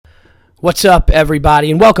What's up,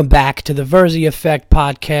 everybody, and welcome back to the Verzi Effect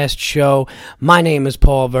podcast show. My name is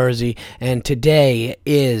Paul Verzi, and today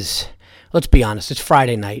is, let's be honest, it's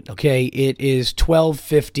Friday night, okay? It is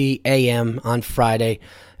 12:50 a.m. on Friday.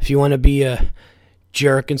 If you want to be a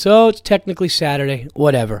jerk and say, oh, it's technically Saturday,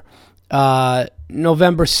 whatever.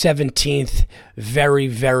 November 17th, very,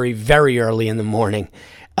 very, very early in the morning.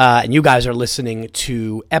 And you guys are listening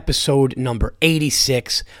to episode number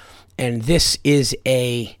 86, and this is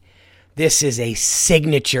a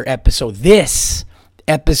signature episode. This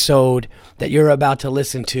episode that you're about to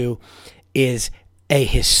listen to is a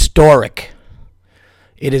historic.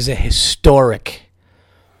 It is a historic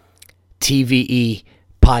TVE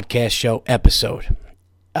podcast show episode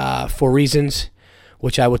for reasons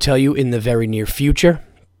which I will tell you in the very near future.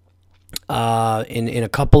 In a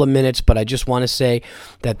couple of minutes, but I just want to say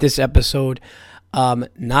that this episode,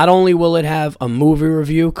 not only will it have a movie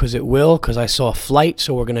review, because I saw Flight,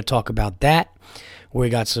 so we're going to talk about that. We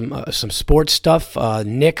got some sports stuff.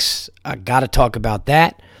 Knicks, I got to talk about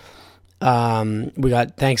that. We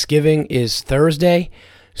got Thanksgiving is Thursday,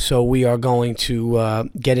 so we are going to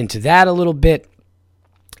get into that a little bit,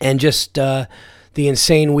 and just the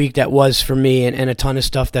insane week that was for me, and a ton of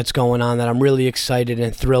stuff that's going on that I'm really excited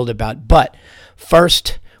and thrilled about. But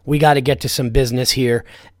first, we got to get to some business here,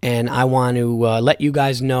 and I want to let you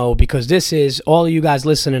guys know, because this is all of you guys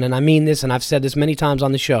listening, and I mean this, and I've said this many times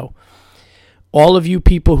on the show. All of you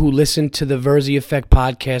people who listen to the Verzi Effect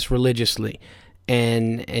podcast religiously,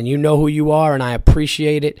 and you know who you are, and I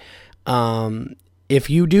appreciate it. If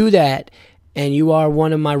you do that, and you are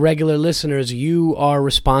one of my regular listeners, you are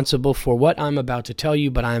responsible for what I'm about to tell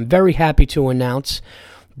you. But I am very happy to announce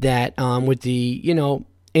that with the,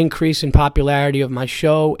 increase in popularity of my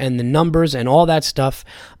show and the numbers and all that stuff,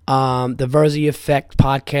 the Verzi Effect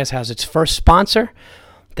podcast has its first sponsor.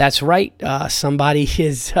 That's right. Somebody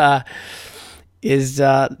is going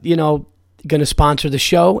to sponsor the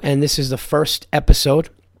show, and this is the first episode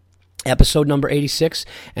number 86,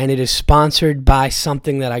 and it is sponsored by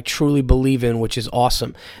something that I truly believe in, which is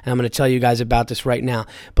awesome. And I'm going to tell you guys about this right now.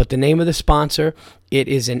 But the name of the sponsor, it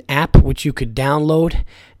is an app which you could download,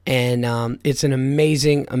 and it's an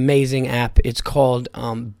amazing, amazing app. It's called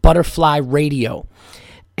Butterfly Radio.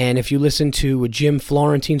 And if you listen to Jim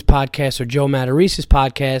Florentine's podcast or Joe Matarese's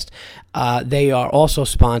podcast, they are also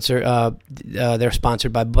sponsored. They're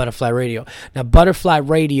sponsored by Butterfly Radio. Now, Butterfly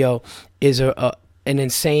Radio is an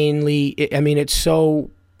insanely,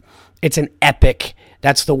 it's an epic.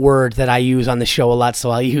 That's the word that I use on the show a lot, so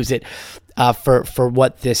I'll use it for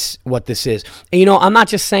what this is. And, I'm not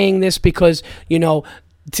just saying this because,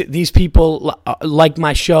 these people like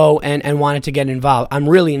my show and wanted to get involved. I'm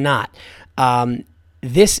really not.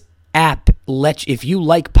 This app if you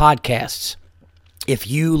like podcasts, if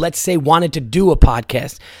you, let's say, wanted to do a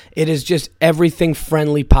podcast, it is just everything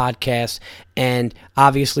friendly podcast. And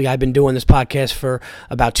obviously I've been doing this podcast for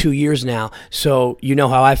about 2 years now, so you know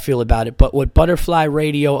how I feel about it. But what Butterfly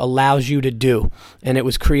Radio allows you to do, and it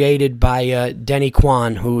was created by Denny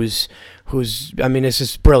Kwan, who's this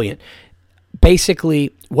is brilliant.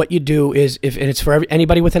 Basically, what you do is, and it's for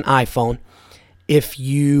anybody with an iPhone, if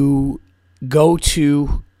you go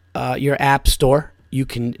to your app store, you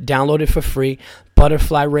can download it for free,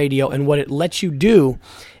 Butterfly Radio, and what it lets you do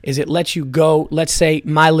is it lets you go, let's say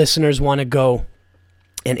my listeners want to go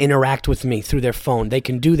and interact with me through their phone. They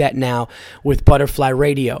can do that now with Butterfly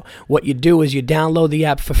Radio. What you do is you download the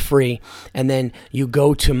app for free, and then you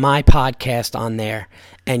go to my podcast on there,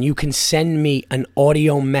 and you can send me an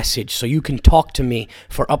audio message, so you can talk to me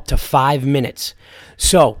for up to 5 minutes.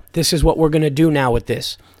 So this is what we're going to do now with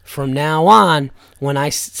this. From now on, when I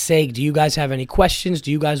say, do you guys have any questions?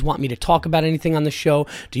 Do you guys want me to talk about anything on the show?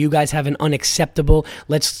 Do you guys have an unacceptable?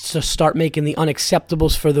 Let's just start making the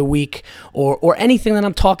unacceptables for the week, or anything that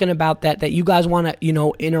I'm talking about that you guys want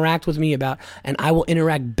to, interact with me about, and I will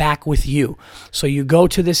interact back with you. So you go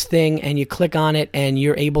to this thing and you click on it, and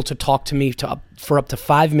you're able to talk to me for up to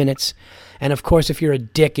 5 minutes. And of course, if you're a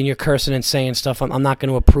dick and you're cursing and saying stuff, I'm not going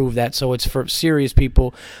to approve that. So it's for serious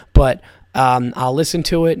people, but I'll listen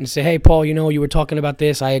to it and say, hey, Paul, you were talking about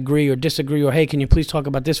this. I agree or disagree, or hey, can you please talk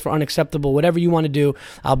about this for unacceptable? Whatever you want to do,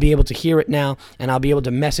 I'll be able to hear it now, and I'll be able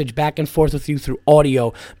to message back and forth with you through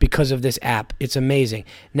audio because of this app. It's amazing.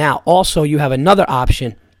 Now, also, you have another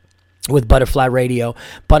option with Butterfly Radio.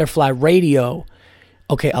 Butterfly Radio,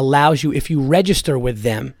 allows you, if you register with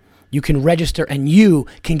them, you can register and you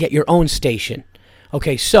can get your own station.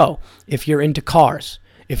 So if you're into cars,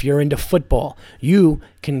 if you're into football, you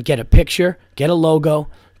can get a picture, get a logo,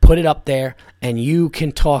 put it up there, and you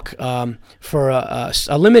can talk for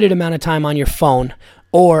a limited amount of time on your phone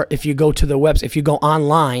Or if you go to the website, if you go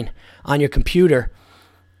online on your computer,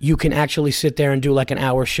 you can actually sit there and do like an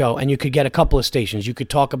hour show, and you could get a couple of stations. You could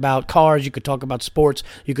talk about cars, you could talk about sports,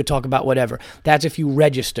 you could talk about whatever. That's if you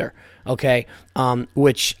register, okay?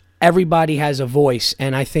 Which everybody has a voice,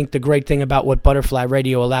 and I think the great thing about what Butterfly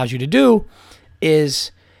Radio allows you to do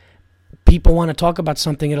is people want to talk about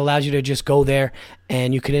something. It allows you to just go there,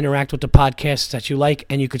 and you can interact with the podcasts that you like,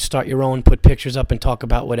 and you could start your own, put pictures up, and talk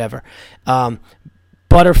about whatever.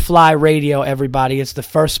 Butterfly Radio, everybody. It's the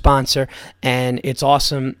first sponsor, and it's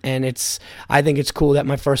awesome, and I think it's cool that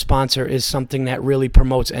my first sponsor is something that really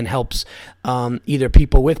promotes and helps either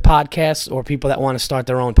people with podcasts or people that want to start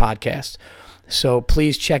their own podcast. So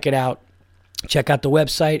please check it out. Check out the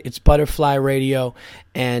website. It's Butterfly Radio,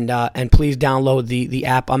 and please download the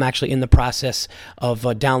app. I'm actually in the process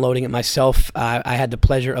of downloading it myself. I had the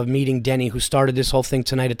pleasure of meeting Denny, who started this whole thing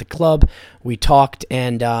tonight at the club. We talked,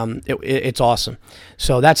 and it's awesome.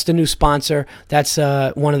 So that's the new sponsor. That's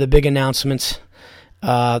one of the big announcements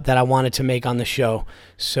that I wanted to make on the show.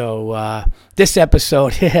 So this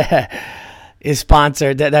episode is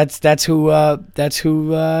sponsored. That's who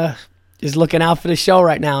is looking out for the show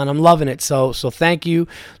right now, and I'm loving it. So thank you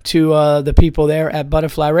to the people there at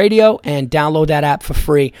Butterfly Radio, and download that app for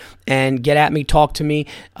free and get at me, talk to me,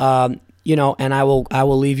 and I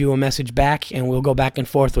will leave you a message back, and we'll go back and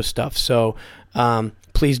forth with stuff. So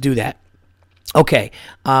please do that. Okay,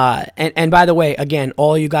 and by the way, again,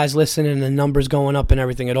 all you guys listening, the numbers going up and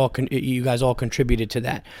everything, you guys all contributed to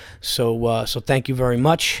that. So thank you very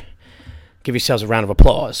much. Give yourselves a round of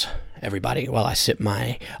applause, everybody, while I sip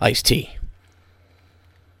my iced tea.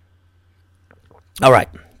 All right.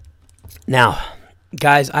 Now,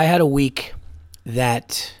 guys, I had a week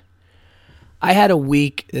that, I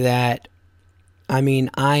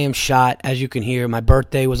am shot, as you can hear. My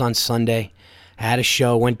birthday was on Sunday. I had a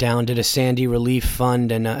show, went down, did a Sandy Relief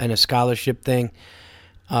Fund and a scholarship thing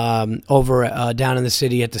over down in the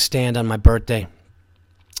city at the stand on my birthday.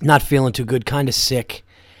 Not feeling too good, kind of sick.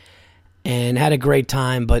 And had a great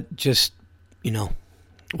time, but just,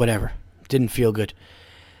 whatever. Didn't feel good.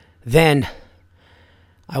 Then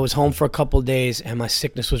I was home for a couple of days, and my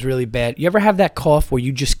sickness was really bad. You ever have that cough where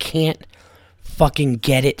you just can't fucking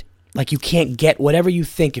get it? Like, you can't get whatever you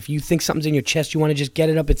think. If you think something's in your chest, you want to just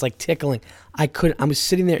get it up. It's like tickling. I was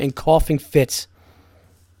sitting there in coughing fits.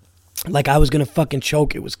 Like I was going to fucking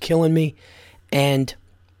choke. It was killing me. And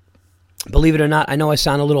believe it or not, I know I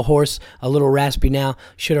sound a little hoarse, a little raspy now.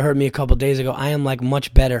 Should have heard me a couple days ago. I am like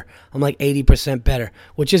much better. I'm like 80% better,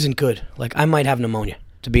 which isn't good. Like, I might have pneumonia,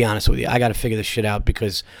 to be honest with you. I got to figure this shit out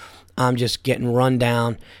because I'm just getting run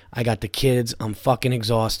down. I got the kids. I'm fucking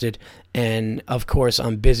exhausted. And, of course,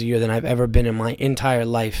 I'm busier than I've ever been in my entire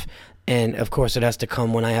life. And, of course, it has to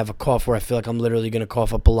come when I have a cough where I feel like I'm literally going to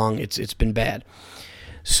cough up a lung. It's been bad.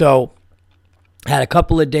 So had a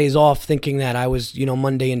couple of days off thinking that I was,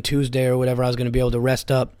 Monday and Tuesday or whatever, I was going to be able to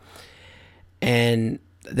rest up. And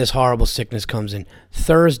this horrible sickness comes in.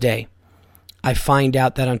 Thursday, I find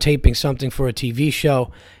out that I'm taping something for a TV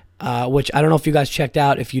show, which I don't know if you guys checked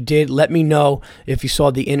out. If you did, let me know if you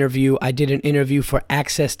saw the interview. I did an interview for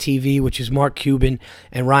Access TV, which is Mark Cuban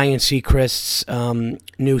and Ryan Seacrest's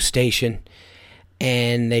new station.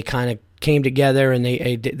 And they kind of came together, and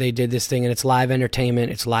they did this thing, and it's live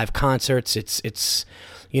entertainment, it's live concerts, it's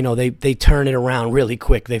they turn it around really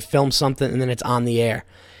quick. They film something and then it's on the air,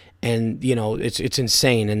 and it's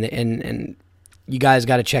insane, and you guys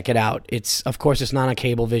got to check it out. It's, of course, it's not on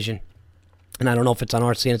Cablevision, and I don't know if it's on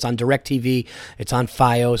RCN. It's on DirecTV, it's on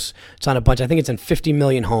Fios, it's on a bunch. I think it's in 50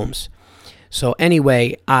 million homes. So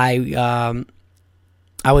anyway, I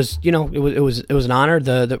was, it was an honor.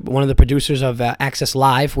 The one of the producers of Access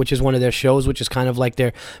Live, which is one of their shows, which is kind of like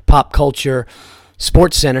their pop culture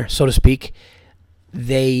sports center, so to speak.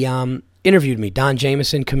 They interviewed me. Don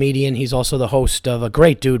Jameson, comedian. He's also the host of, a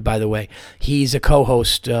great dude, by the way. He's a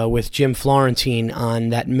co-host with Jim Florentine on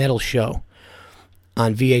that metal show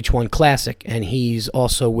on VH1 Classic, and he's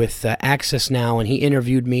also with Access now. And he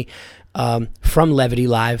interviewed me from Levity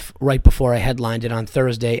Live right before I headlined it on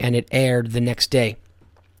Thursday, and it aired the next day.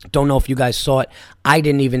 Don't know if you guys saw it. I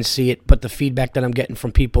didn't even see it, but the feedback that I'm getting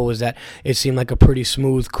from people is that it seemed like a pretty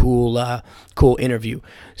smooth, cool interview.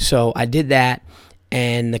 So I did that,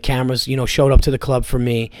 and the cameras, showed up to the club for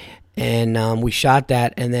me, and we shot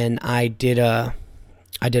that, and then I did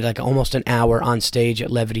like almost an hour on stage at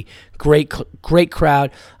Levity. Great crowd.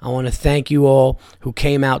 I want to thank you all who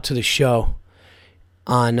came out to the show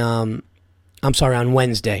on I'm sorry, on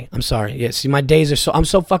Wednesday. I'm sorry. Yeah, see, my days are I'm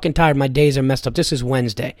so fucking tired. My days are messed up. This is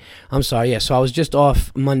Wednesday. I'm sorry. Yeah, so I was just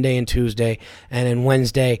off Monday and Tuesday, and then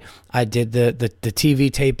Wednesday I did the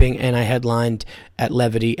TV taping, and I headlined at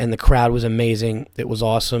Levity, and the crowd was amazing. It was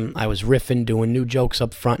awesome. I was riffing, doing new jokes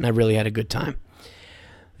up front, and I really had a good time.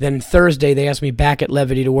 Then Thursday, they asked me back at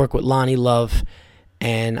Levity to work with Lonnie Love,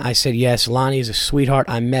 and I said yes. Lonnie is a sweetheart.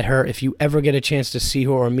 I met her. If you ever get a chance to see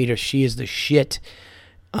her or meet her, she is the shit.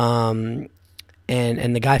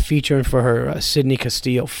 And the guy featuring for her, Sidney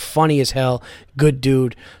Castillo, funny as hell, good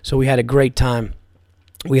dude. So we had a great time.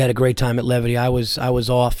 We had a great time at Levity. I was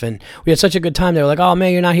off, and we had such a good time. They were like, "Oh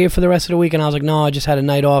man, you're not here for the rest of the week," and I was like, "No, I just had a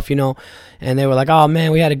night off, you know." And they were like, "Oh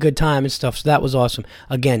man, we had a good time and stuff." So that was awesome.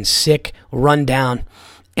 Again, sick, run down,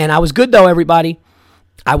 and I was good though, everybody.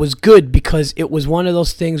 I was good because it was one of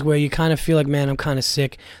those things where you kind of feel like, man, I'm kind of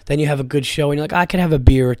sick. Then you have a good show, and you're like, I could have a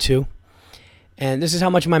beer or two. And this is how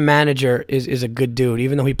much my manager is a good dude,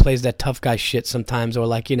 even though he plays that tough guy shit sometimes, or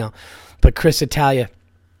like, you know. But Chris Italia,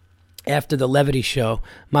 after the Levity show,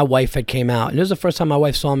 my wife had came out. And it was the first time my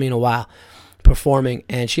wife saw me in a while performing.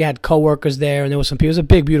 And she had coworkers there, and there was some people. It was a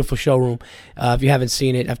big, beautiful showroom. If you haven't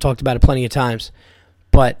seen it, I've talked about it plenty of times.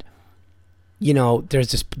 But, you know,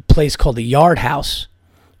 there's this place called the Yard House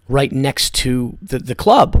right next to the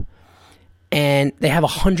club. And they have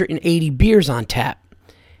 180 beers on tap.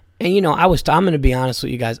 And, you know, I'm going to be honest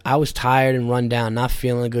with you guys. I was tired and run down, not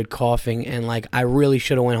feeling good, coughing. And, like, I really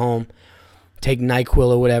should have went home, take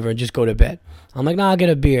NyQuil or whatever, and just go to bed. I'm like, no, I'll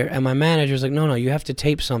get a beer. And my manager's like, no, you have to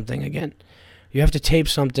tape something again. You have to tape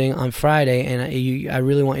something on Friday, and I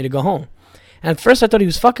really want you to go home. And at first I thought he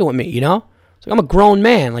was fucking with me, you know? It's like, I'm a grown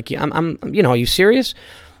man. Like, I'm you know, are you serious?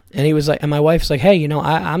 And he was like, and my wife's like, hey, you know,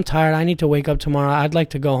 I'm tired. I need to wake up tomorrow. I'd like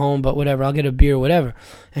to go home, but whatever. I'll get a beer, whatever.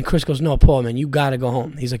 And Chris goes, no, Paul, man, you got to go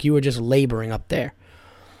home. He's like, you were just laboring up there.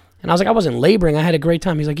 And I was like, I wasn't laboring. I had a great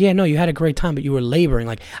time. He's like, yeah, no, you had a great time, but you were laboring.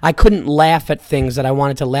 Like, I couldn't laugh at things that I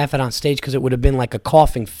wanted to laugh at on stage because it would have been like a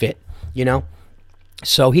coughing fit, you know?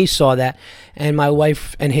 So he saw that, and my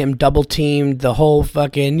wife and him double-teamed the whole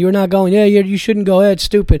fucking, you're not going, yeah, you shouldn't go, it's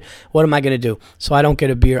stupid. What am I going to do? So I don't get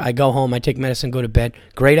a beer. I go home, I take medicine, go to bed.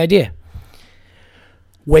 Great idea.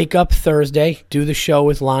 Wake up Thursday, do the show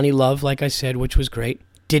with Lonnie Love, like I said, which was great.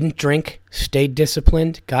 Didn't drink, stayed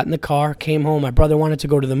disciplined, got in the car, came home. My brother wanted to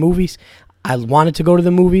go to the movies. I wanted to go to the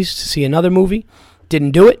movies to see another movie.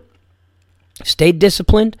 Didn't do it. Stayed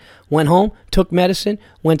disciplined, went home, took medicine,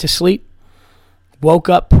 went to sleep. Woke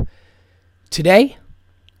up today,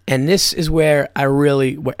 and this is where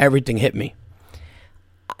everything hit me.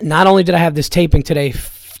 Not only did I have this taping tonight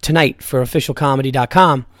for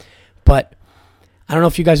officialcomedy.com, but I don't know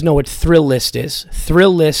if you guys know what Thrill List is.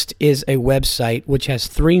 Thrill List is a website which has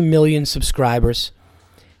 3 million subscribers,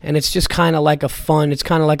 and it's just kind of like it's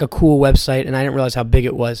kind of like a cool website, and I didn't realize how big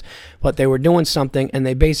it was. But they were doing something, and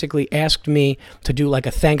they basically asked me to do like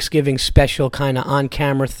a Thanksgiving special kind of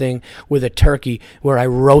on-camera thing with a turkey where I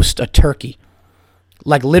roast a turkey.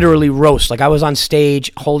 Like literally roast. Like I was on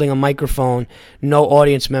stage holding a microphone, no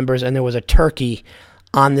audience members, and there was a turkey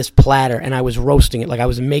on this platter, and I was roasting it. Like I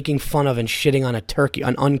was making fun of and shitting on a turkey,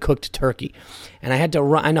 an uncooked turkey. And I had to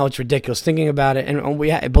run. I know it's ridiculous thinking about it, and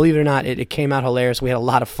believe it or not, it came out hilarious. We had a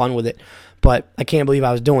lot of fun with it, but I can't believe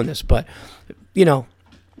I was doing this. But, you know,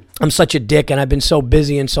 I'm such a dick, and I've been so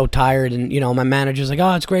busy and so tired, and, you know, my manager's like,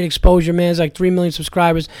 oh, it's great exposure, man. It's like 3 million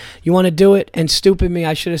subscribers. You want to do it? And stupid me,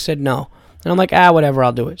 I should have said no. And I'm like, whatever,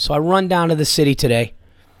 I'll do it. So I run down to the city today,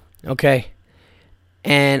 okay?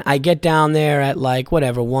 And I get down there at like,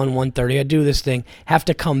 1:30. I do this thing. Have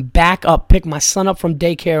to come back up, pick my son up from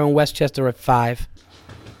daycare in Westchester at 5.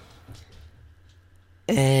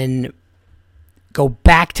 And go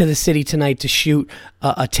back to the city tonight to shoot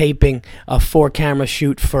a taping, a 4-camera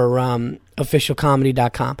shoot for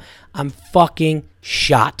officialcomedy.com. I'm fucking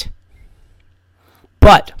shot.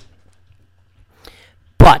 But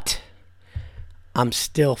I'm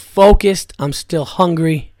still focused. I'm still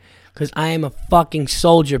hungry. Because I am a fucking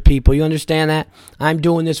soldier, people. You understand that? I'm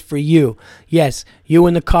doing this for you. Yes, you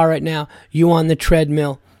in the car right now. You on the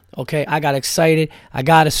treadmill. Okay, I got excited. I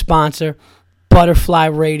got a sponsor. Butterfly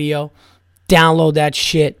Radio. Download that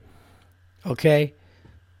shit. Okay?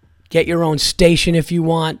 Get your own station if you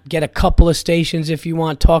want. Get a couple of stations if you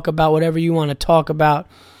want. Talk about whatever you want to talk about.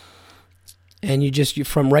 And you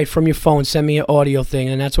right from your phone, send me an audio thing,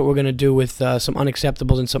 and that's what we're going to do with some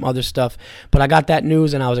Unacceptables and some other stuff. But I got that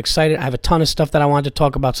news, and I was excited. I have a ton of stuff that I wanted to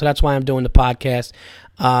talk about, so that's why I'm doing the podcast.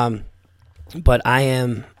 But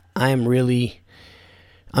I'm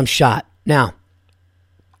shot. Now,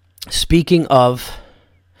 speaking of,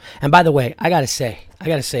 and by the way, I got to say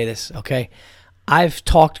this, okay? I've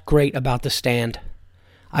talked great about The Stand.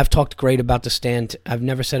 I've talked great about The Stand. I've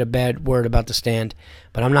never said a bad word about The Stand.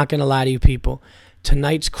 But I'm not going to lie to you people.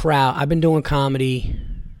 Tonight's crowd, I've been doing comedy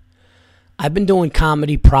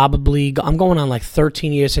probably, I'm going on like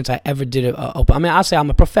 13 years since I ever did a open. I mean, I'll say I'm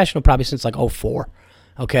a professional probably since like '04.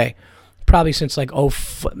 Okay? Probably since like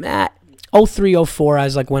 03, 04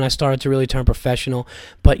 as like when I started to really turn professional.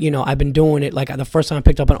 But, you know, I've been doing it, like the first time I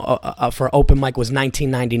picked up for open mic was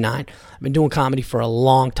 1999. I've been doing comedy for a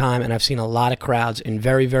long time, and I've seen a lot of crowds in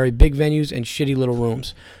very, very big venues and shitty little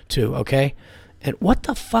rooms too, okay? And what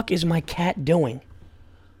the fuck is my cat doing?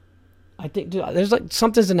 I think, dude, there's like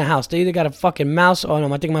something's in the house. They either got a fucking mouse on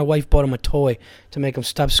them. I think my wife bought him a toy to make him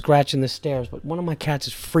stop scratching the stairs, but one of my cats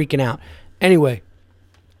is freaking out. Anyway,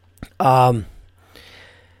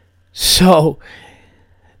 So,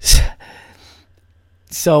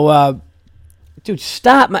 dude,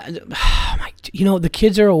 stop. You know, the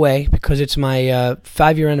kids are away because it's my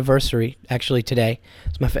 5-year anniversary, actually, today.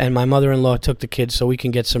 And my mother-in-law took the kids so we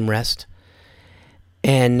can get some rest.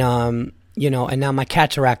 And, you know, and now my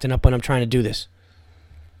cats are acting up when I'm trying to do this.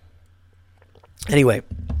 Anyway,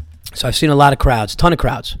 so I've seen a lot of crowds, ton of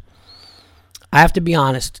crowds. I have to be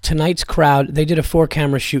honest, tonight's crowd, they did a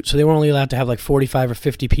 4-camera shoot, so they were only allowed to have like 45 or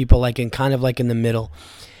 50 people, like in kind of like in the middle.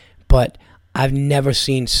 But I've never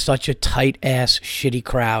seen such a tight-ass, shitty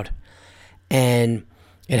crowd. And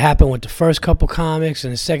it happened with the first couple comics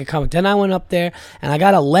and the second comic. Then I went up there, and I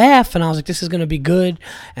got a laugh, and I was like, this is going to be good.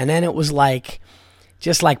 And then it was like,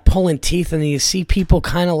 just like pulling teeth, and then you see people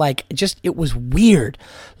kind of like, it was weird,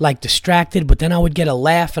 like distracted, but then I would get a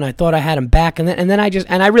laugh, and I thought I had them back, and then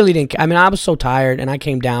I really didn't, I mean, I was so tired, and I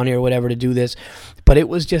came down here, whatever, to do this, but it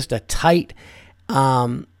was just a tight,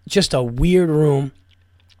 just a weird room.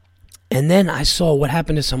 And then I saw what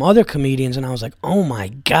happened to some other comedians, and I was like, oh my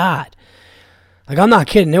God. Like, I'm not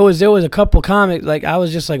kidding. There was a couple comics, like, I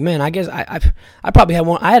was just like, man, I guess I probably had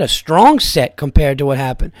one. I had a strong set compared to what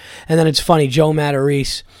happened. And then it's funny, Joe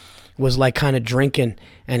Matarese was like kind of drinking,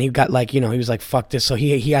 and he got like, you know, he was like, fuck this. So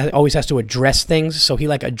he always has to address things. So he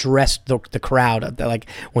like addressed the crowd. Like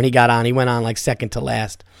when he got on, he went on like second to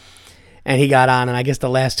last. And he got on, and I guess the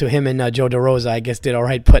last two, him and Joe DeRosa, I guess did all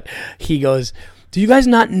right. But he goes, do you guys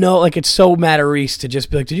not know, like, it's so Matarese to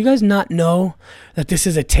just be like, did you guys not know that this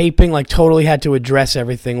is a taping? Like, totally had to address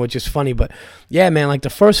everything, which is funny. But, yeah, man, like, the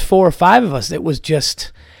first 4 or 5 of us, it was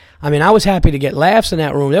just, I mean, I was happy to get laughs in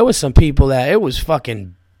that room. There was some people that it was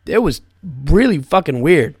really fucking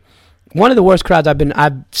weird. One of the worst crowds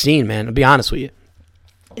I've seen, man, to be honest with you.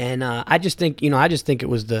 And I just think it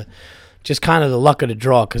was just kind of the luck of the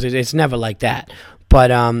draw, because it's never like that.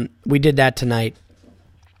 But we did that tonight.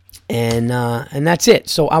 And that's it.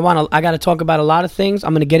 So I got to talk about a lot of things.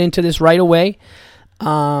 I'm going to get into this right away.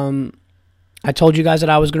 I told you guys that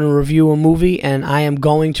I was going to review a movie, and I am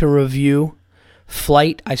going to review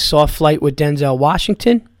Flight. I saw Flight with Denzel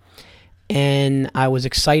Washington, and I was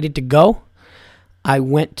excited to go. I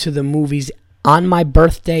went to the movies on my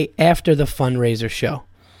birthday after the fundraiser show.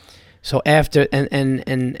 So after, and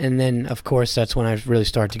then of course that's when I really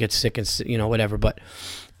started to get sick and, you know, whatever. But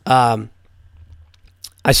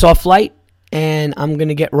I saw Flight, and I'm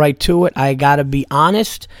gonna get right to it. I gotta be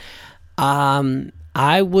honest.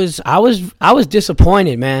 I was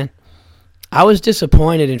disappointed, man. I was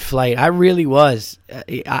disappointed in Flight. I really was.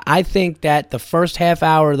 I think that the first half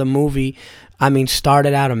hour of the movie, I mean,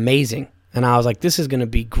 started out amazing, and I was like, this is gonna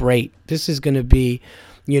be great. This is gonna be,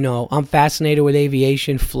 you know, I'm fascinated with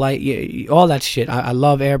aviation, flight, all that shit. I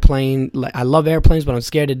love airplanes, but I'm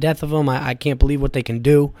scared to death of them. I can't believe what they can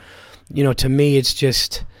do. You know, to me, it's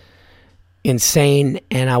just insane,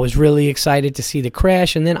 and I was really excited to see the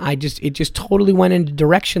crash, and then it just totally went in a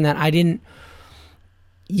direction that I didn't,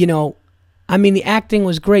 you know, I mean, the acting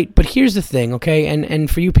was great, but here's the thing, okay,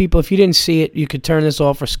 and for you people, if you didn't see it, you could turn this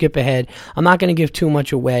off or skip ahead. I'm not going to give too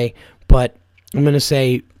much away, but I'm going to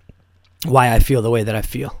say why I feel the way that I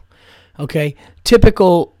feel, okay?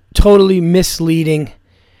 Typical, totally misleading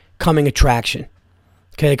coming attraction.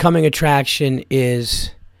 Okay, the coming attraction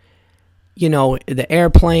is, you know, the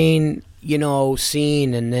airplane, you know,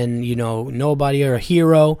 scene, and then, you know, nobody or a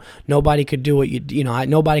hero, nobody could do what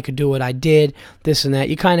nobody could do what I did, this and that.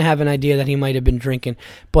 You kind of have an idea that he might have been drinking,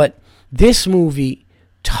 but this movie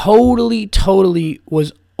totally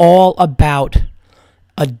was all about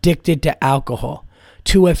addicted to alcohol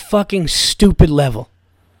to a fucking stupid level.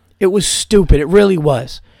 It was stupid. It really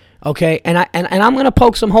was. Okay, and I'm gonna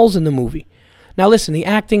poke some holes in the movie. Now listen, the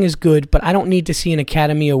acting is good, but I don't need to see an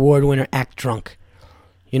Academy Award winner act drunk.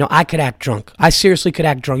 You know, I could act drunk. I seriously could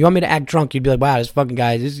act drunk. You want me to act drunk, you'd be like, wow, this fucking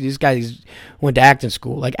guy, this guy went to acting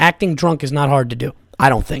school. Like, acting drunk is not hard to do, I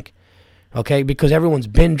don't think. Okay, because everyone's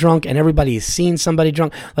been drunk and everybody has seen somebody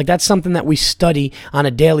drunk. Like, that's something that we study on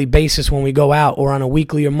a daily basis when we go out, or on a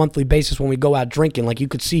weekly or monthly basis when we go out drinking. Like, you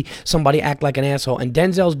could see somebody act like an asshole, and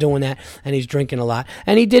Denzel's doing that, and he's drinking a lot,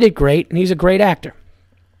 and he did it great, and he's a great actor.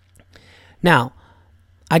 Now,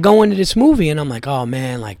 I go into this movie and I'm like, oh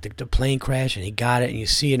man, like the plane crashed and he got it, and you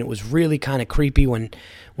see it, and it was really kind of creepy when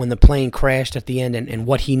the plane crashed at the end, and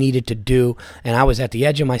what he needed to do. And I was at the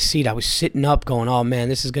edge of my seat. I was sitting up going, oh man,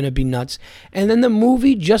 this is going to be nuts. And then the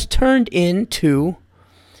movie just turned into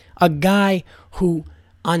a guy who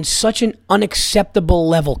on such an unacceptable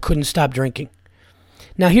level couldn't stop drinking.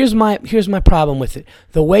 Now here's my problem with it.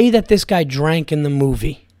 The way that this guy drank in the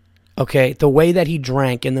movie, okay, the way that he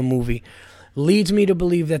drank in the movie leads me to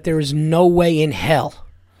believe that there is no way in hell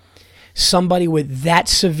somebody with that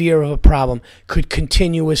severe of a problem could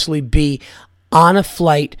continuously be on a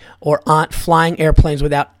flight or on flying airplanes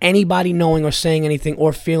without anybody knowing or saying anything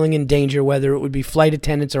or feeling in danger, whether it would be flight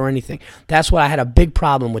attendants or anything. That's why I had a big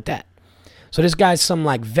problem with that. So this guy's some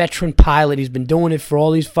like veteran pilot. He's been doing it for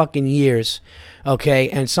all these fucking years, okay?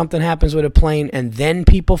 And something happens with a plane and then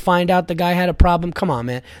people find out the guy had a problem. Come on,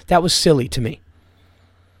 man. That was silly to me.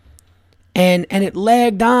 And it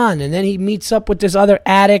lagged on, and then he meets up with this other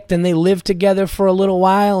addict, and they live together for a little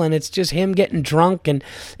while, and it's just him getting drunk and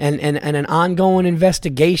an ongoing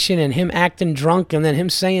investigation, and him acting drunk, and then him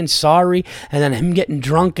saying sorry, and then him getting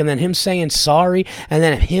drunk, and then him saying sorry, and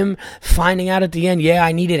then him finding out at the end, yeah,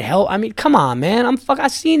 I needed help. I mean, come on, man. I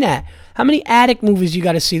seen that. How many addict movies you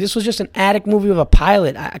got to see? This was just an addict movie with a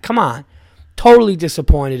pilot. Come on. Totally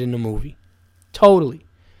disappointed in the movie. Totally.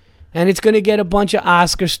 And it's going to get a bunch of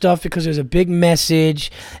Oscar stuff because there's a big message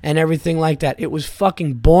and everything like that. It was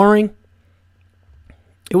fucking boring.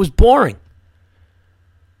 It was boring.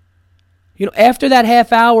 You know, after that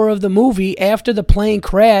half hour of the movie, after the plane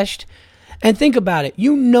crashed, and think about it,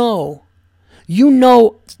 you know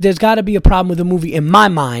there's got to be a problem with the movie in my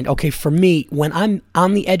mind. Okay, for me, when I'm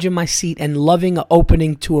on the edge of my seat and loving an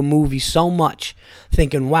opening to a movie so much,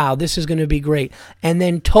 thinking, wow, this is going to be great, and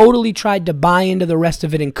then totally tried to buy into the rest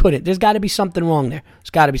of it and couldn't. There's got to be something wrong there. There's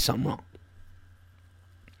got to be something wrong.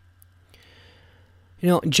 You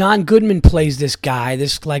know, John Goodman plays this guy. It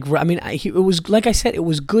was, like I said, it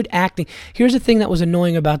was good acting. Here's the thing that was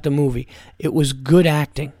annoying about the movie. It was good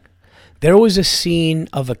acting. There was a scene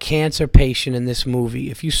of a cancer patient in this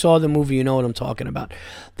movie. If you saw the movie, you know what I'm talking about.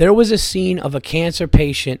 There was a scene of a cancer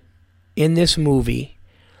patient in this movie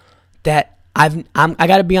that I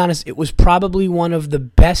got to be honest, it was probably one of the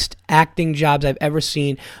best acting jobs I've ever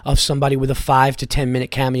seen of somebody with a 5 to 10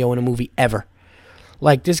 minute cameo in a movie ever.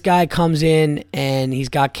 Like, this guy comes in and he's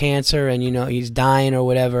got cancer and, you know, he's dying or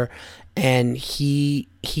whatever, and he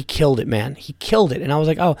killed it, man. He killed it. And I was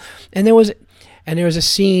like, oh, and there was a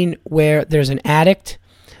scene where there's an addict,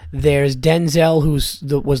 there's Denzel,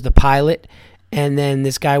 was the pilot, and then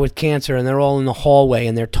this guy with cancer, and they're all in the hallway,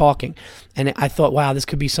 and they're talking. And I thought, wow, this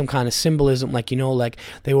could be some kind of symbolism, like, you know, like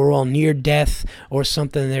they were all near death or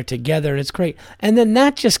something, and they're together, and it's great. And then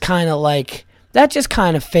that just kind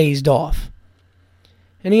of phased off.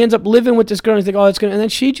 And he ends up living with this girl, and he's like, oh, it's good. And then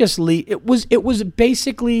she just leaves. It was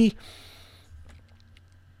basically...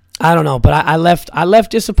 I don't know, but I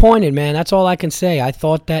left disappointed, man. That's all I can say. I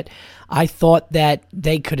thought that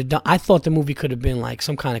they could have done. I thought the movie could have been like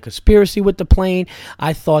some kind of conspiracy with the plane.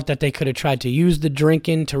 I thought that they could have tried to use the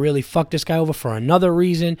drinking to really fuck this guy over for another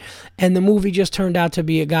reason. And the movie just turned out to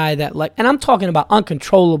be a guy that, like, and I'm talking about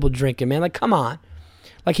uncontrollable drinking, man. Like, come on.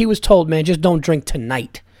 Like, he was told, man, just don't drink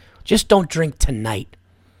tonight. Just don't drink tonight.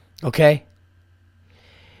 Okay?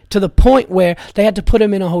 To the point where they had to put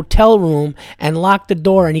him in a hotel room and lock the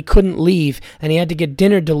door, and he couldn't leave, and he had to get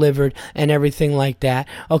dinner delivered and everything like that.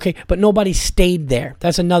 Okay, but nobody stayed there.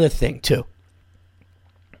 That's another thing too.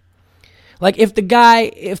 Like, if the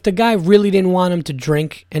guy really didn't want him to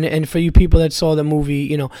drink, and for you people that saw the movie,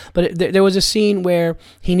 you know, but there was a scene where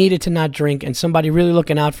he needed to not drink, and somebody really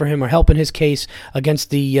looking out for him or helping his case against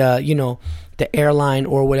the the airline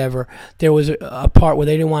or whatever. There was a part where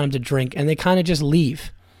they didn't want him to drink, and they kind of just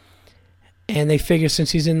leave. And they figure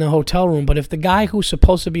since he's in the hotel room, but if the guy who's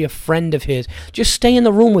supposed to be a friend of his, just stay in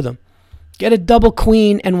the room with him. Get a double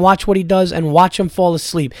queen and watch what he does and watch him fall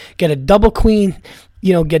asleep. Get a double queen,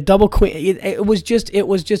 get double queen. It was just,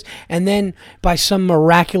 and then by some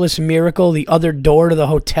miraculous miracle, the other door to the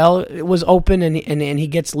hotel was open and he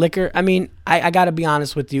gets liquor. I mean, I got to be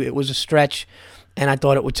honest with you. It was a stretch. And I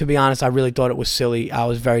thought to be honest, I really thought it was silly. I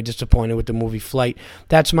was very disappointed with the movie Flight.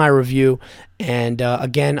 That's my review. And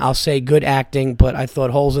again, I'll say good acting, but I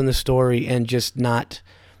thought holes in the story and just not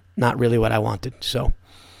really what I wanted. So,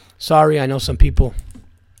 sorry. I know some people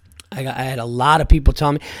I had a lot of people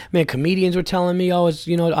telling me, man, comedians were telling me, oh, it's,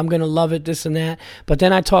 I'm going to love it, this and that. But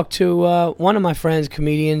then I talked to one of my friends,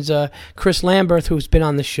 comedians, Chris Lambert, who's been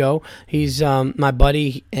on the show. He's my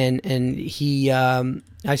buddy, and he,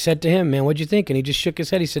 I said to him, man, what'd you think? And he just shook his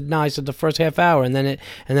head. He said, no, I said the first half hour, and then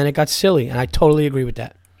it got silly, and I totally agree with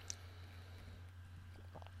that.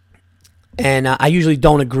 And I usually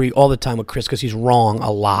don't agree all the time with Chris because he's wrong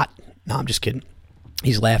a lot. No, I'm just kidding.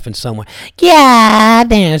 He's laughing somewhere. Yeah,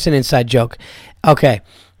 damn, it's an inside joke. Okay.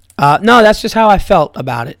 No, that's just how I felt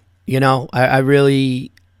about it. I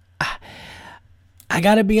really... I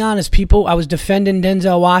got to be honest, I was defending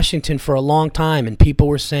Denzel Washington for a long time, and people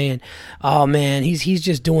were saying, oh, man, he's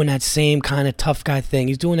just doing that same kind of tough guy thing.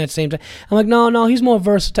 He's doing that same thing. I'm like, no, he's more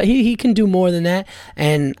versatile. He can do more than that.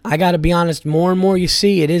 And I got to be honest, more and more you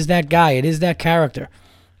see, it is that guy. It is that character.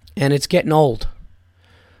 And it's getting old.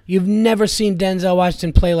 You've never seen Denzel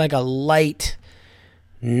Washington play like a light,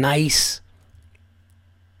 nice,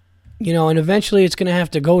 and eventually it's going to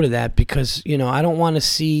have to go to that because, I don't want to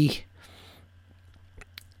see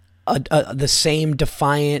the same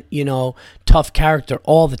defiant, tough character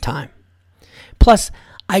all the time. Plus,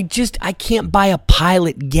 I can't buy a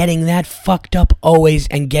pilot getting that fucked up always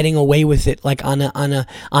and getting away with it like on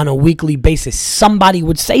a weekly basis. Somebody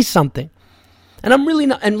would say something. And I'm really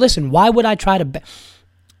not, and listen, why would I try to...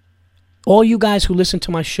 All you guys who listen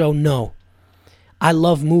to my show know I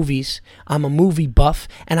love movies. I'm a movie buff,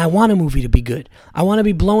 and I want a movie to be good. I want to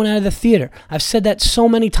be blown out of the theater. I've said that so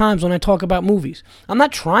many times when I talk about movies. I'm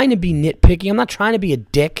not trying to be nitpicky. I'm not trying to be a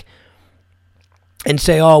dick and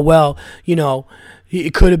say, oh, well,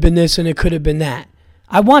 it could have been this and it could have been that.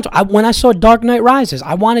 When I saw Dark Knight Rises,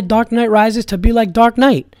 I wanted Dark Knight Rises to be like Dark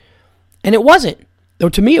Knight. And it wasn't.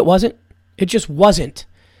 Or to me, it wasn't. It just wasn't.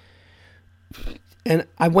 And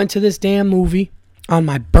I went to this damn movie on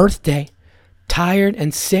my birthday, tired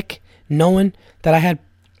and sick, knowing that I had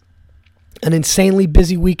an insanely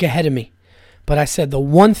busy week ahead of me. But I said the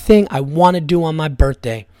one thing I want to do on my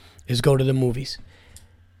birthday is go to the movies.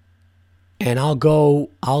 And I'll go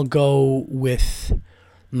with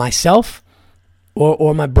myself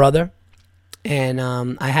or my brother. And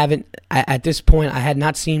at this point, I had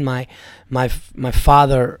not seen my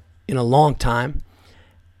father in a long time.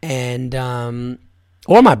 And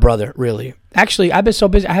or my brother, really. Actually, I've been so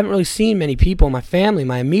busy, I haven't really seen many people in my family,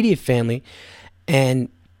 my immediate family. And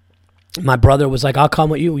my brother was like, I'll come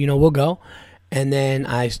with you, we'll go. And then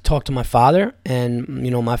I talked to my father, and,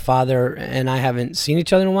 my father and I haven't seen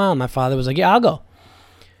each other in a while. My father was like, yeah, I'll go.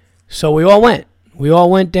 So we all went. We all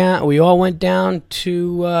went down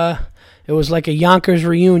to, it was like a Yonkers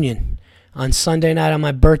reunion on Sunday night on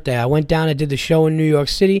my birthday. I went down, I did the show in New York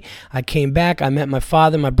City. I came back, I met my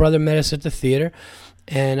father. My brother met us at the theater.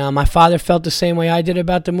 And my father felt the same way I did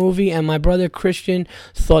about the movie, and my brother Christian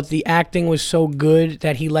thought the acting was so good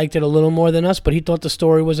that he liked it a little more than us, but he thought the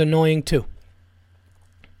story was annoying too.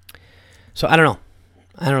 So I don't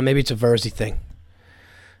know, maybe it's a Verzi thing.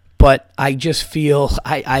 But I just feel,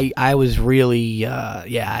 I was really,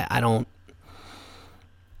 I don't,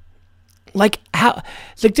 like how,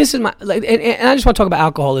 like this is my, like, and I just want to talk about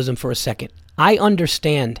alcoholism for a second. I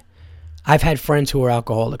understand. I've had friends who are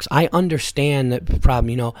alcoholics. I understand the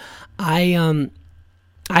problem. I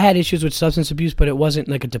had issues with substance abuse, but it wasn't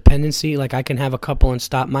like a dependency. Like I can have a couple and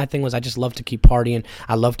stop. My thing was I just love to keep partying.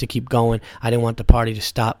 I love to keep going. I didn't want the party to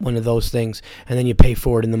stop. One of those things. And then you pay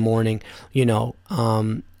for it in the morning,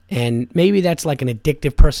 and maybe that's like an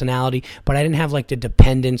addictive personality, but I didn't have like the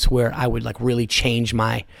dependence where I would like really change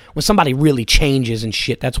when somebody really changes and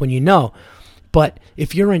shit, that's when you know. But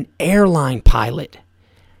if you're an airline pilot,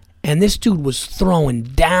 and this dude was throwing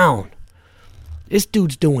down. This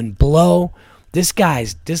dude's doing blow. This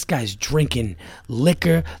guy's drinking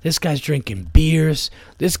liquor. This guy's drinking beers.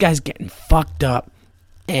 This guy's getting fucked up.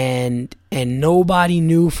 And nobody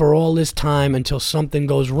knew for all this time until something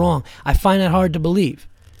goes wrong. I find that hard to believe.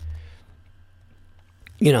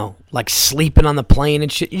 Like sleeping on the plane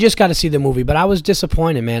and shit. You just got to see the movie. But I was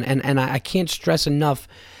disappointed, man. And I can't stress enough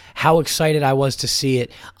how excited I was to see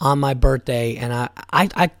it on my birthday. And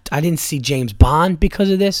I didn't see James Bond because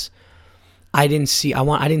of this. I didn't see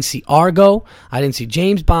Argo, I didn't see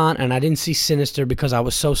James Bond, and I didn't see Sinister because I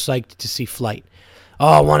was so psyched to see Flight.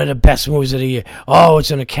 Oh, one of the best movies of the year. Oh,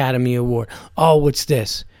 it's an Academy Award. Oh, what's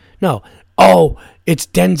this? No. Oh, it's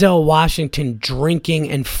Denzel Washington drinking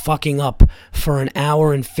and fucking up for an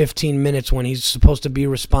hour and 15 minutes when he's supposed to be a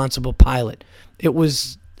responsible pilot. It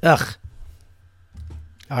was, ugh.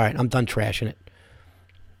 All right, I'm done trashing it.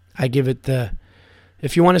 I give it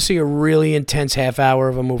if you want to see a really intense half hour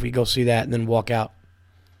of a movie, go see that and then walk out.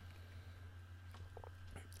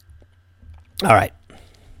 All right.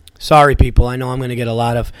 Sorry, people. I know I'm going to get a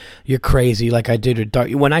lot of "you're crazy" like I did with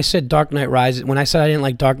Dark. When I said Dark Knight Rises, when I said I didn't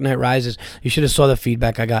like Dark Knight Rises, you should have saw the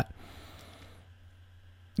feedback I got.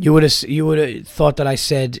 You would have thought that I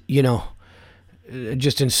said,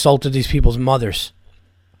 just insulted these people's mothers.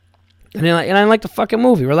 And I didn't like the fucking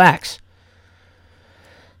movie. Relax.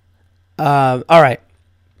 All right.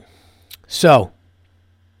 So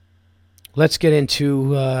let's get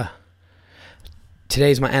into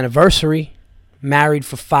today's my anniversary. Married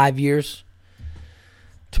for 5 years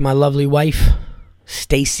to my lovely wife,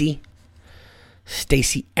 Stacy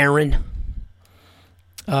Aaron.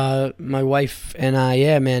 My wife and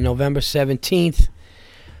I, November 17th,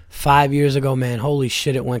 5 years ago, man. Holy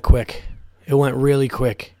shit, it went quick. It went really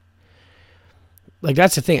quick. Like,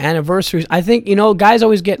 that's the thing. Anniversaries, I think, guys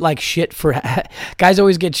always get shit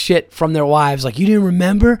from their wives. Like, you didn't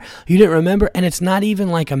remember? And it's not even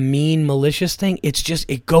like a mean, malicious thing. It's just,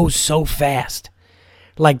 it goes so fast.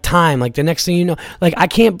 Like time, like the next thing you know, like I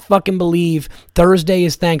can't fucking believe Thursday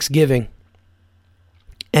is Thanksgiving.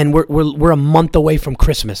 And we're a month away from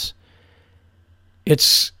Christmas.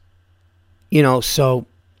 It's, so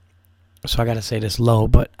I got to say this low,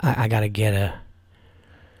 but I got to get a,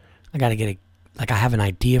 like I have an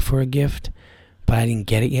idea for a gift, but I didn't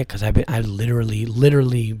get it yet because I've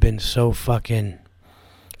literally been so fucking,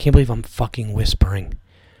 can't believe I'm fucking whispering.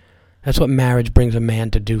 That's what marriage brings a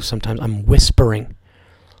man to do sometimes. I'm whispering.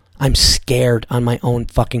 I'm scared on my own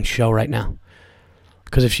fucking show right now.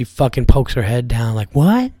 Because if she fucking pokes her head down like,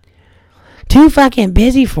 what? Too fucking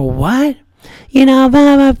busy for what?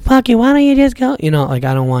 Fucking, why don't you just go? I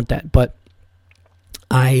don't want that. But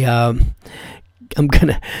I'm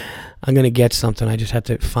gonna get something. I just have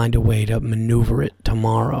to find a way to maneuver it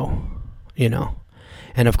tomorrow.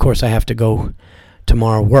 And of course I have to go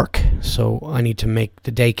tomorrow work. So I need to make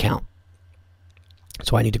the day count.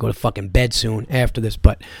 So I need to go to fucking bed soon after this,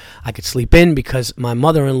 but I could sleep in because my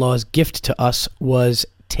mother-in-law's gift to us was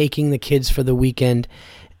taking the kids for the weekend,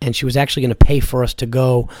 and she was actually going to pay for us to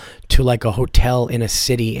go to like a hotel in a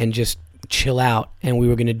city and just chill out, and we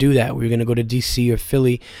were going to do that. We were going to go to DC or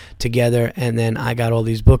Philly together, and then I got all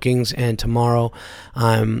these bookings, and tomorrow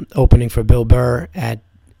I'm opening for Bill Burr at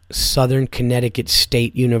Southern Connecticut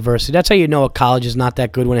State University. That's how you know a college is not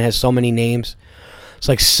that good when it has so many names. It's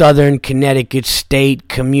like Southern Connecticut State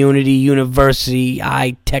Community University,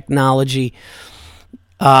 Technology.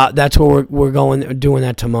 That's where we're doing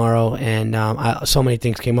that tomorrow. And so many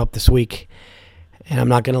things came up this week. And I'm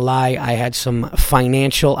not going to lie, I had some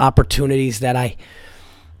financial opportunities that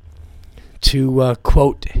to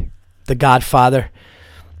quote The Godfather,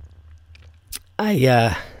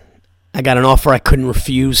 I got an offer I couldn't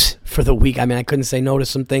refuse for the week. I mean, I couldn't say no to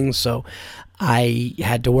some things, so I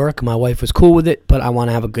had to work. My wife was cool with it, but I want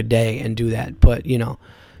to have a good day and do that. But,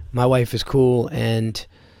 my wife is cool, and,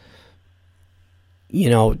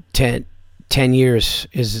 10 years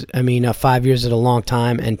is, 5 years is a long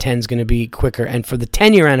time, and 10's going to be quicker. And for the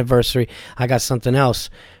 10-year anniversary, I got something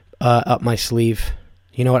else up my sleeve.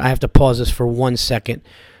 You know what? I have to pause this for 1 second.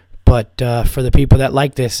 But for the people that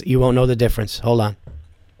like this, you won't know the difference. Hold on.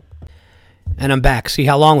 And I'm back. See,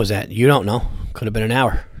 how long was that? You don't know. Could have been an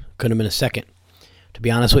hour. Could have been a second. To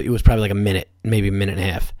be honest with you, it was probably like a minute, maybe a minute and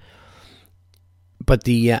a half. But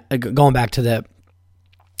the going back to the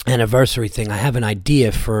anniversary thing, I have an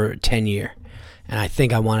idea for 10 year, and I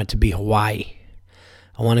think I want it to be Hawaii.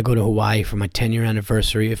 I want to go to Hawaii for my 10-year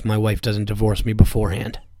anniversary if my wife doesn't divorce me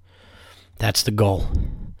beforehand. That's the goal.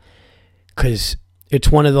 Because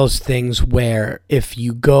it's one of those things where if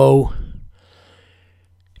you go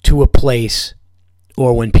to a place,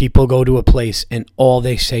 or when people go to a place and all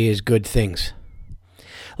they say is good things.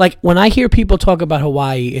 Like when I hear people talk about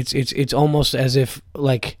Hawaii, it's almost as if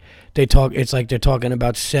like it's like they're talking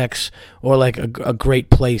about sex or like a great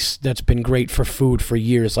place that's been great for food for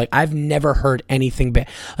years. Like I've never heard anything bad.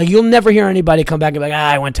 Like you'll never hear anybody come back and be like,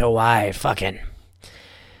 I went to Hawaii, fucking.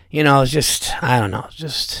 It's just, I don't know,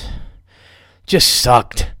 just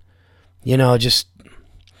sucked. Just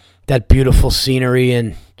that beautiful scenery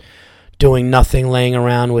and doing nothing, laying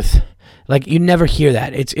around with, like, you never hear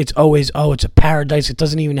that. It's always, it's a paradise. It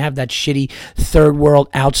doesn't even have that shitty third world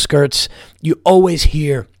outskirts. You always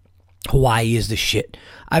hear Hawaii is the shit.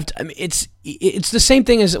 It's the same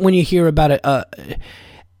thing as when you hear about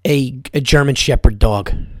a German Shepherd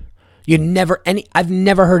dog. I've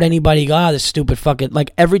never heard anybody go, this stupid fucking,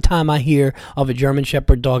 like every time I hear of a German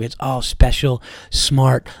Shepherd dog, it's special,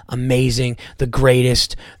 smart, amazing, the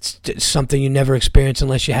greatest, it's something you never experience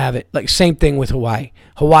unless you have it. Like same thing with Hawaii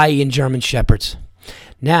and German Shepherds.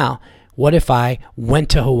 Now, what if I went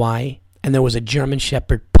to Hawaii and there was a German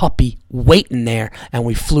Shepherd puppy waiting there and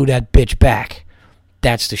we flew that bitch back?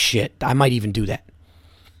 That's the shit. I might even do that.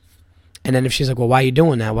 And then if she's like, well, why are you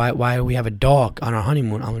doing that? Why do we have a dog on our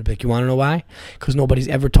honeymoon? I'm going to be like, you want to know why? Because nobody's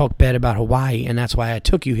ever talked bad about Hawaii, and that's why I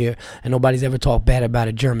took you here. And nobody's ever talked bad about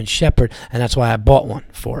a German Shepherd, and that's why I bought one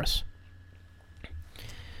for us.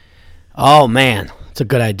 Oh, man. It's a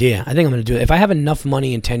good idea. I think I'm going to do it. If I have enough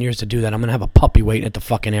money in 10 years to do that, I'm going to have a puppy waiting at the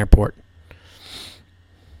fucking airport.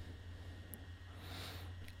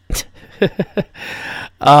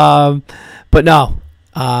 But no.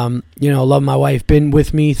 Love my wife, been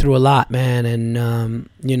with me through a lot, man, and I'm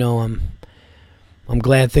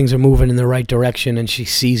glad things are moving in the right direction, and she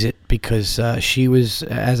sees it, because she was,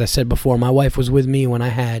 as I said before, my wife was with me when I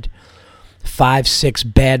had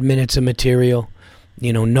 5-6 bad minutes of material,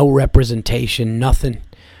 no representation, nothing.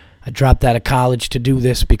 I dropped out of college to do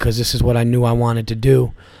this because this is what I knew I wanted to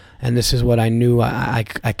do, and this is what I knew I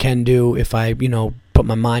can do if I, put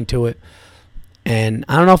my mind to it. And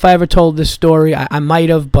I don't know if I ever told this story. I might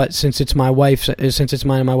have, but since it's my wife's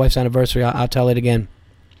anniversary, I'll tell it again.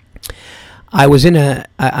 I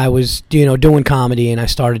was doing comedy, and I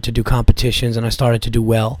started to do competitions, and I started to do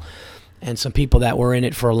well. And some people that were in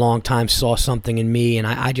it for a long time saw something in me, and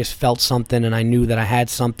I just felt something, and I knew that I had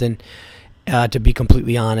something. To be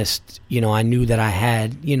completely honest, I knew that I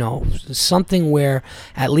had, something where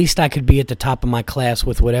at least I could be at the top of my class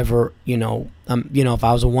with whatever, if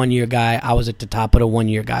I was a 1-year guy, I was at the top of the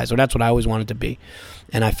 1-year guys. So that's what I always wanted to be.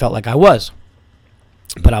 And I felt like I was.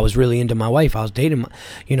 But I was really into my wife. I was dating,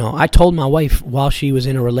 I told my wife while she was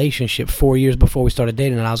in a relationship 4 years before we started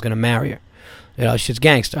dating that I was going to marry her. She's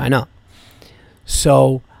gangster, I know.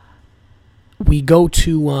 So we go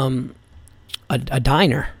to a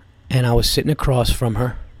diner. And I was sitting across from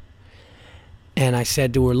her, and I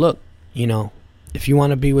said to her, look, if you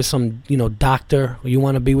want to be with some, doctor, or you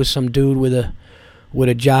want to be with some dude with a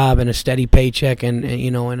job and a steady paycheck and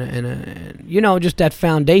just that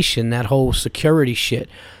foundation, that whole security shit,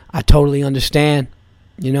 I totally understand.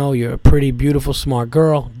 You're a pretty, beautiful, smart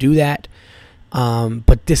girl. Do that.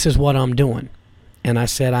 But this is what I'm doing. And I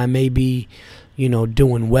said, I may be,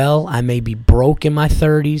 doing well. I may be broke in my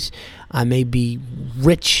 30s. I may be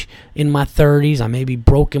rich in my 30s. I may be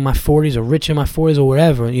broke in my 40s or rich in my 40s or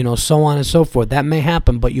whatever, so on and so forth. That may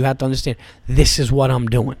happen, but you have to understand, this is what I'm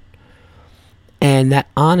doing. And that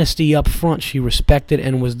honesty up front, she respected,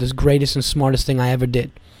 and was the greatest and smartest thing I ever did.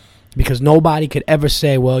 Because nobody could ever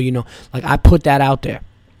say, well, like I put that out there.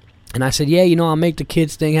 And I said, yeah, I'll make the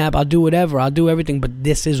kids thing happen. I'll do whatever. I'll do everything, but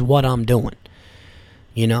this is what I'm doing.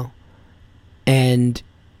 And,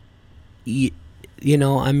 and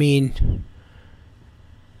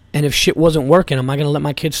if shit wasn't working, am I going to let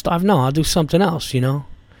my kids starve? No, I'll do something else, I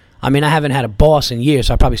haven't had a boss in years,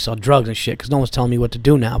 so I probably sell drugs and shit, because no one's telling me what to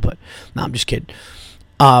do now, but no, I'm just kidding.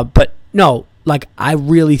 But no, like, I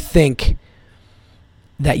really think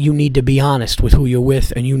that you need to be honest with who you're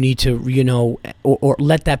with, and you need to, or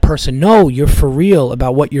let that person know you're for real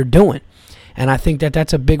about what you're doing. And I think that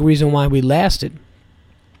that's a big reason why we lasted.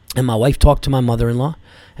 And my wife talked to my mother-in-law,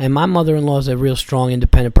 and my mother-in-law is a real strong,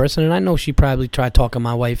 independent person, and I know she probably tried talking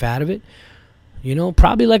my wife out of it.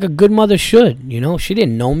 Probably like a good mother should. She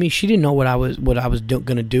didn't know me. She didn't know what I was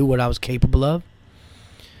gonna do, what I was capable of.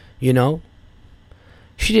 She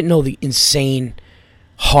didn't know the insane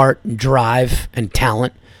heart and drive and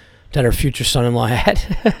talent that her future son-in-law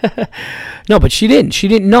had. No, but she didn't. She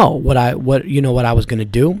didn't know what I was gonna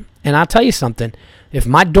do. And I'll tell you something. If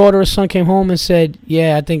my daughter or son came home and said,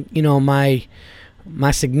 yeah, I think, my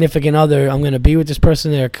significant other, I'm going to be with this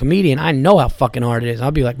person, they're a comedian, I know how fucking hard it is. I'll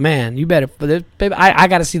be like, man, you better, baby, I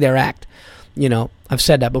got to see their act. I've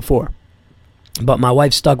said that before. But my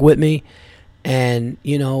wife stuck with me, and,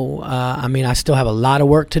 I still have a lot of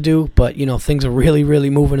work to do, but, things are really, really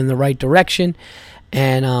moving in the right direction.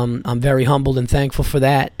 And I'm very humbled and thankful for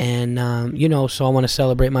that. And, so I want to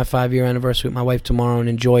celebrate my 5-year anniversary with my wife tomorrow and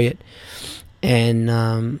enjoy it. And,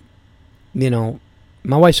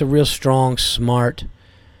 my wife's a real strong, smart,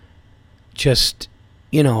 just,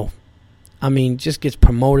 just gets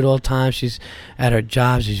promoted all the time. She's at her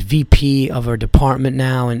job. She's VP of her department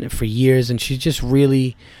now and for years. And she's just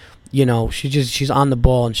really, she's on the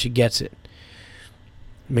ball and she gets it.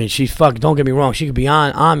 She's don't get me wrong. She could be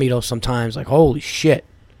on me though sometimes. Like, holy shit.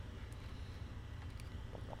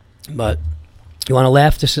 But you want to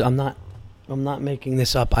laugh? I'm not making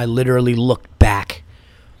this up. I literally looked back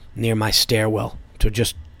near my stairwell to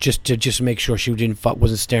just make sure she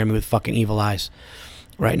wasn't staring me with fucking evil eyes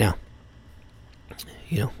right now.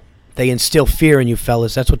 They instill fear in you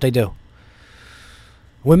fellas. That's what they do.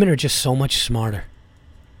 Women are just so much smarter.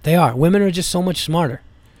 They are. Women are just so much smarter.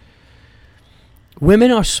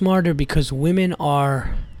 Women are smarter because women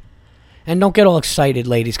are And don't get all excited,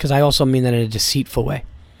 ladies, because I also mean that in a deceitful way.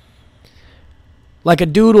 Like a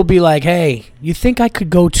dude will be like, hey, you think I could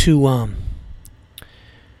go to,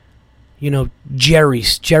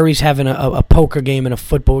 Jerry's. Jerry's having a poker game and a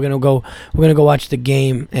football. We're gonna go watch the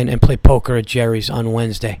game and play poker at Jerry's on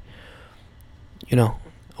Wednesday.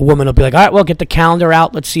 A woman will be like, all right, well, get the calendar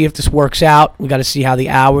out. Let's see if this works out. We got to see how the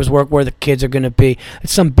hours work, where the kids are going to be.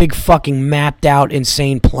 It's some big fucking mapped out,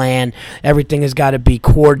 insane plan. Everything has got to be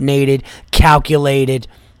coordinated, calculated,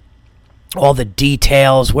 all the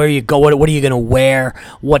details, where you go, what are you going to wear,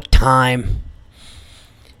 what time.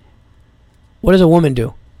 What does a woman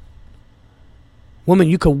do? Woman,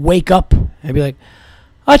 you could wake up and be like,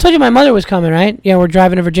 oh, I told you my mother was coming, right? Yeah, we're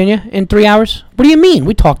driving to Virginia in 3 hours. What do you mean?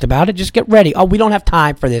 We talked about it. Just get ready. Oh, we don't have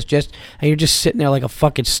time for this. And you're just sitting there like a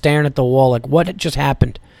fucking staring at the wall, like what just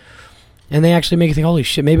happened? And they actually make you think, holy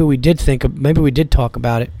shit, maybe we did talk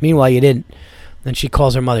about it. Meanwhile, you didn't. Then she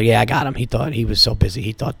calls her mother. Yeah, I got him. He thought he was so busy.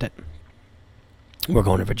 He thought that we're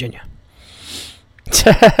going to Virginia.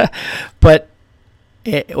 But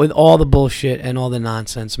with all the bullshit and all the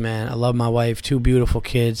nonsense, man, I love my wife, 2 beautiful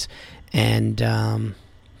kids, and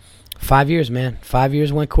 5 years, man. 5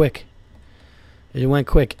 years went quick. It went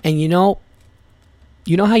quick. And you know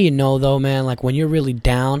how you know, though, man, like when you're really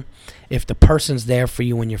down, if the person's there for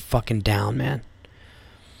you when you're fucking down, man.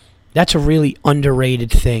 That's a really underrated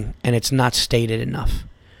thing, and it's not stated enough.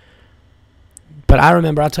 But I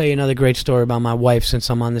remember, I'll tell you another great story about my wife since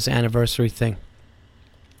I'm on this anniversary thing.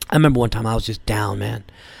 I remember one time I was just down, man.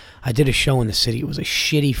 I did a show in the city. It was a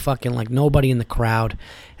shitty fucking, like, nobody in the crowd.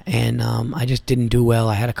 And I just didn't do well.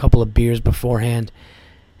 I had a couple of beers beforehand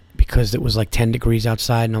because it was like 10 degrees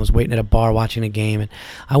outside, and I was waiting at a bar watching a game. And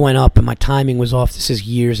I went up, and my timing was off. This is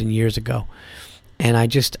years and years ago. And I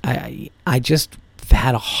just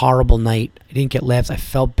had a horrible night. I didn't get laughs. I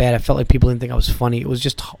felt bad. I felt like people didn't think I was funny. It was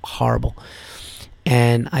just horrible.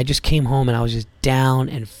 And I just came home, and I was just down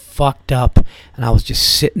and fucked up. And I was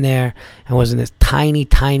just sitting there. I was in this tiny,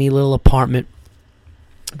 tiny little apartment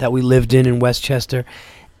that we lived in Westchester.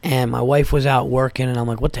 And my wife was out working, and I'm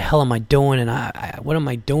like, what the hell am I doing? And what am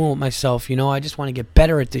I doing with myself? I just want to get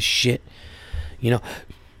better at this shit.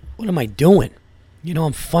 What am I doing?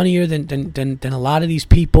 I'm funnier than a lot of these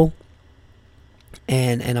people.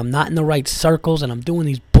 And I'm not in the right circles, and I'm doing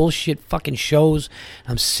these bullshit fucking shows.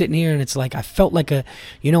 I'm sitting here, and it's like, I felt like I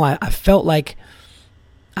felt like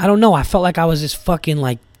I was this fucking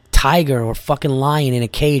like tiger or fucking lion in a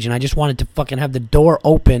cage, and I just wanted to fucking have the door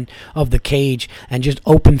open of the cage and just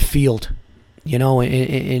open field,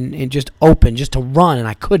 and just open, just to run, and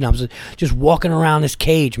I couldn't. I was just walking around this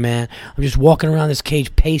cage, man. I'm just walking around this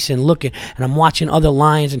cage, pacing, looking, and I'm watching other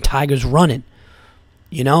lions and tigers running,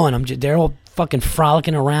 and they're all fucking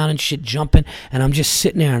frolicking around and shit, jumping, and I'm just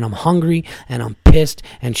sitting there, and I'm hungry, and I'm pissed,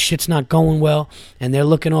 and shit's not going well, and they're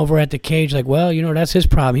looking over at the cage like, well, that's his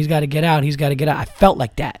problem. He's got to get out. I felt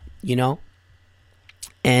like that.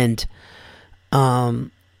 And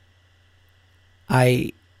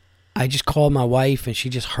I just called my wife, and she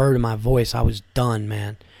just heard my voice. I was done,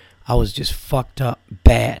 man. I was just fucked up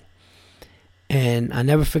bad. And I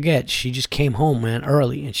never forget, she just came home, man,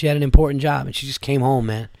 early, and she had an important job, and she just came home,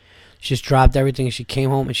 man. She just dropped everything, and she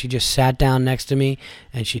came home, and she just sat down next to me,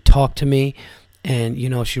 and she talked to me. And,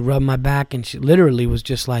 she rubbed my back, and she literally was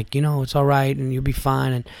just like, it's all right, and you'll be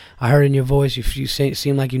fine. And I heard in your voice, you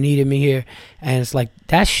seemed like you needed me here. And it's like,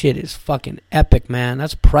 that shit is fucking epic, man.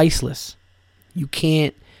 That's priceless. You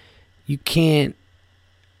can't, what are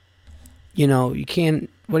you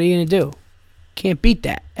going to do? Can't beat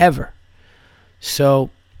that, ever. So,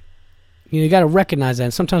 you got to recognize that.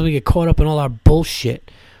 And sometimes we get caught up in all our bullshit,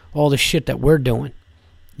 all the shit that we're doing,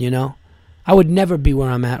 I would never be where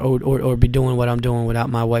I'm at or be doing what I'm doing without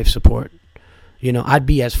my wife's support. I'd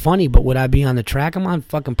be as funny, but would I be on the track I'm on?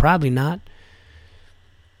 Fucking probably not.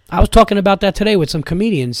 I was talking about that today with some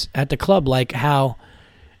comedians at the club, like how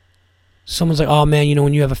someone's like, oh man,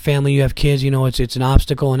 when you have a family, you have kids, it's an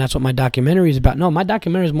obstacle, and that's what my documentary is about. No, my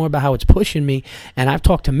documentary is more about how it's pushing me, and I've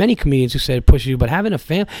talked to many comedians who said it pushes you, but having a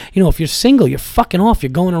family, if you're single, you're fucking off,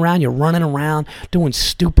 you're going around, you're running around, doing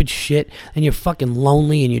stupid shit, and you're fucking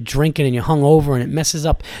lonely, and you're drinking, and you're hungover, and it messes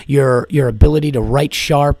up your ability to write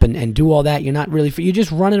sharp and do all that. You're not really, you're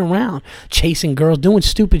just running around, chasing girls, doing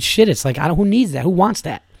stupid shit. It's like, who needs that? Who wants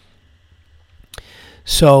that?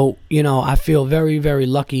 So, I feel very, very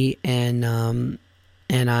lucky, and I'm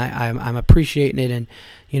appreciating it. And,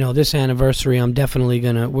 this anniversary, we're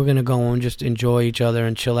going to go and just enjoy each other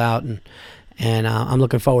and chill out. And I'm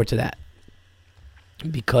looking forward to that.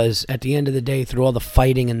 Because at the end of the day, through all the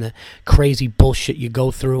fighting and the crazy bullshit you go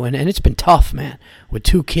through, and it's been tough, man. With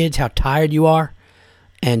 2 kids, how tired you are.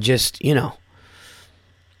 and just, you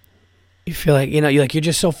feel like, you're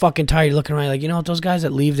just so fucking tired. You're looking around, like, those guys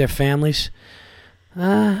that leave their families,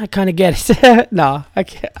 I kind of get it. No, I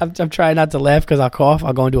can't. I'm trying not to laugh because I'll cough.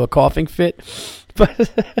 I'll go into a coughing fit. But,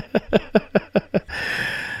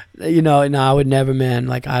 no, I would never, man.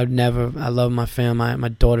 Like, I would never. I love my family. My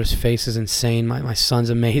daughter's face is insane. My son's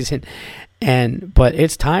amazing. But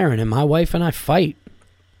it's tiring, and my wife and I fight.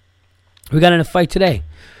 We got in a fight today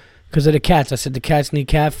because of the cats. I said the cats need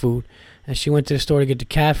cat food. And she went to the store to get the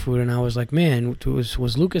cat food, and I was like, man,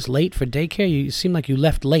 was Lucas late for daycare? You seemed like you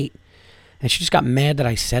left late. And she just got mad that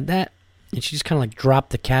I said that, and she just kind of like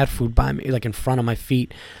dropped the cat food by me, like in front of my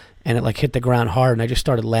feet, and it like hit the ground hard, and I just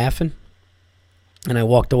started laughing, and I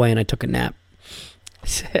walked away, and I took a nap.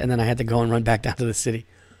 And then I had to go and run back down to the city.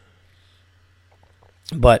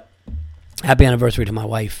 But happy anniversary to my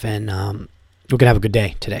wife, and we're going to have a good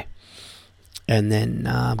day today. And then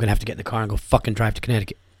I'm going to have to get in the car and go fucking drive to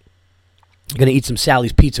Connecticut. I'm going to eat some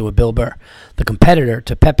Sally's Pizza with Bill Burr, the competitor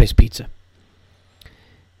to Pepe's Pizza.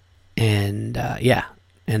 And,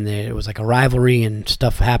 and there was like a rivalry and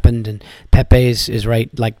stuff happened, and Pepe's is right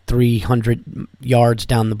like 300 yards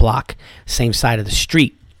down the block, same side of the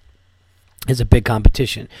street. It's a big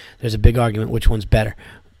competition. There's a big argument which one's better.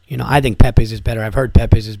 I think Pepe's is better. I've heard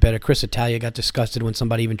Pepe's is better. Chris Italia got disgusted when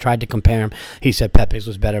somebody even tried to compare him. He said Pepe's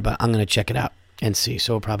was better, but I'm going to check it out and see.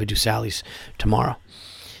 So we'll probably do Sally's tomorrow.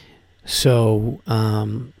 So,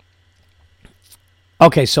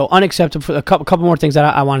 okay, so unacceptable. For a couple more things that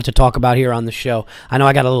I wanted to talk about here on the show. I know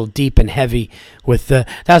I got a little deep and heavy with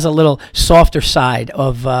that's a little softer side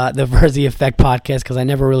of the Verzi Effect podcast because I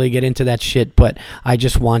never really get into that shit, but I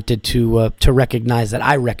just wanted to recognize that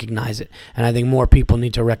I recognize it, and I think more people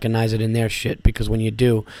need to recognize it in their shit because when you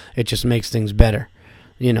do, it just makes things better,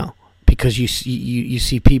 because you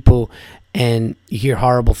see people and you hear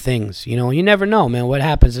horrible things, you never know, man, what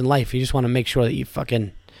happens in life. You just want to make sure that you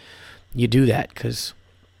do that because,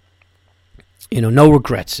 no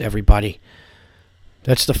regrets, everybody.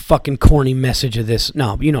 That's the fucking corny message of this.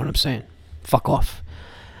 No, you know what I'm saying. Fuck off.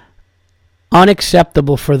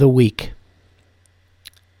 Unacceptable for the week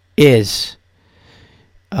is,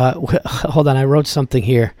 hold on, I wrote something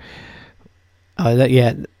here.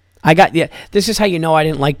 This is how you know I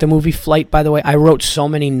didn't like the movie Flight, by the way. I wrote so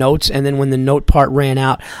many notes, and then when the note part ran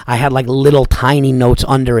out, I had like little tiny notes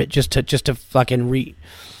under it just to fucking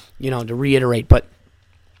to reiterate. But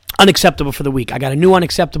unacceptable for the week. I got a new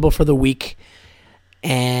unacceptable for the week,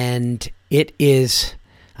 and it is,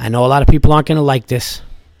 I know a lot of people aren't going to like this,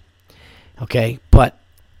 okay, but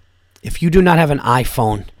if you do not have an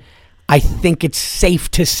iPhone, I think it's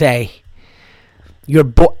safe to say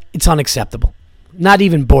it's unacceptable. Not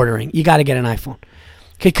even bordering. You got to get an iPhone.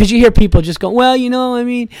 Because you hear people just go, well,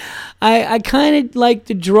 I kind of like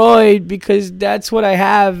the Droid because that's what I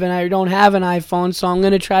have and I don't have an iPhone, so I'm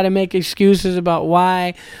going to try to make excuses about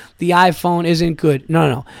why the iPhone isn't good.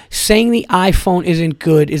 No. Saying the iPhone isn't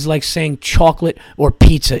good is like saying chocolate or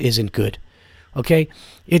pizza isn't good. Okay?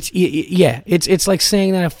 It's like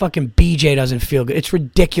saying that a fucking BJ doesn't feel good. It's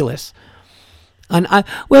ridiculous. And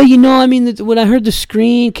when I heard the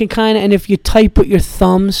screen can kind of, and if you type with your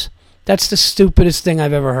thumbs, that's the stupidest thing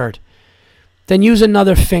I've ever heard. Then use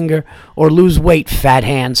another finger or lose weight, fat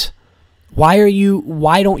hands. Why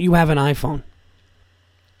don't you have an iPhone?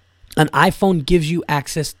 An iPhone gives you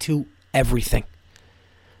access to everything.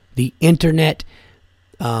 The internet,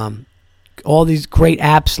 all these great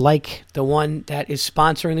apps like the one that is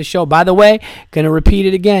sponsoring the show. By the way, going to repeat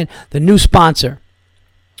it again. The new sponsor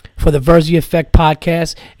for the Verzi Effect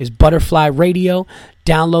podcast is Butterfly Radio.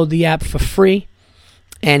 Download the app for free.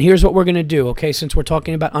 And here's what we're going to do, okay, since we're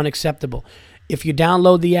talking about unacceptable. If you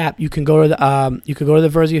download the app, you can go to the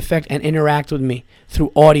Verzi Effect and interact with me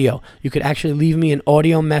through audio. You could actually leave me an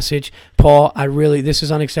audio message. Paul, this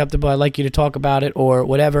is unacceptable. I'd like you to talk about it or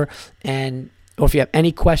whatever. Or if you have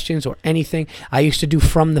any questions or anything, I used to do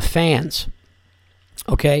from the fans.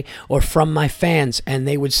 Okay, or from my fans, and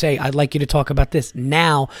they would say, I'd like you to talk about this.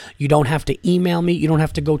 Now, you don't have to email me. You don't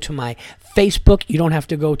have to go to my Facebook. You don't have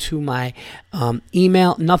to go to my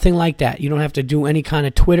email. Nothing like that. You don't have to do any kind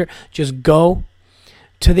of Twitter. Just go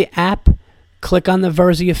to the app, click on the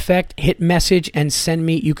Verzi Effect, hit message, and send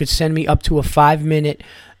me. You could send me up to a 5-minute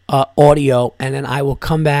audio, and then I will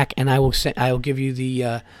come back and I will give you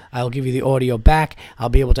the I'll give you the audio back. I'll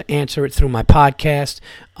be able to answer it through my podcast.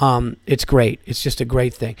 It's great. It's just a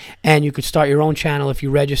great thing. And you could start your own channel if you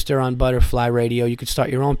register on Butterfly Radio. You could start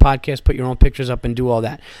your own podcast, put your own pictures up, and do all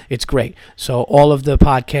that. It's great. So all of the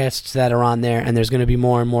podcasts that are on there, and there's going to be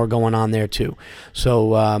more and more going on there too.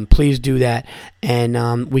 So please do that,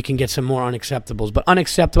 and we can get some more unacceptables. But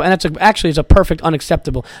unacceptable, and it's a perfect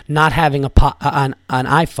unacceptable not having an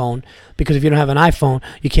iPhone, because if you don't have an iPhone,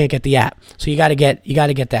 you can't get the app. So you got to get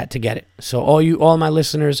that to get it. So all my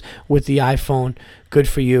listeners with the iPhone, good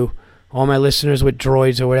for you. All my listeners with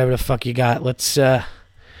Droids or whatever the fuck you got, let's get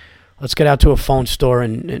out to a phone store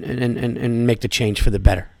and make the change for the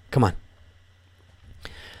better. Come on.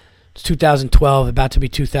 It's 2012, about to be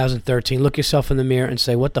 2013. Look yourself in the mirror and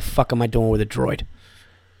say, what the fuck am I doing with a Droid?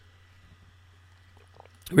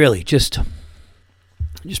 Really, just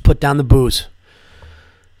put down the booze.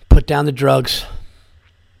 Put down the drugs.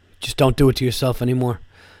 Just don't do it to yourself anymore.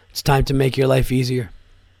 It's time to make your life easier.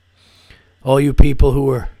 All you people who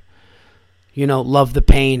are, love the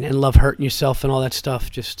pain and love hurting yourself and all that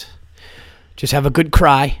stuff, just have a good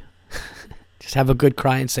cry. Just have a good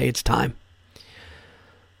cry and say it's time.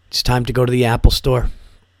 It's time to go to the Apple Store.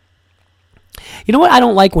 You know what I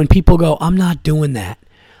don't like? When people go, I'm not doing that.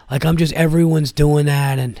 Like, everyone's doing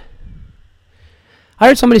that. And I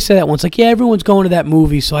heard somebody say that once, like, yeah, everyone's going to that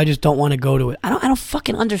movie, so I just don't want to go to it. I don't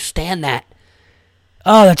fucking understand that.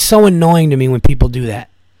 Oh, that's so annoying to me when people do that.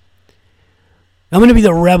 I'm going to be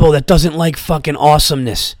the rebel that doesn't like fucking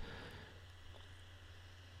awesomeness.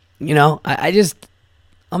 I'm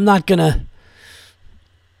not going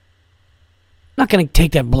to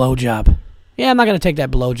take that blowjob. Yeah, I'm not going to take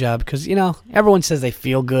that blowjob because, everyone says they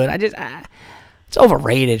feel good. It's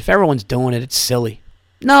overrated. If everyone's doing it, it's silly.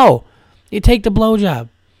 No, you take the blowjob.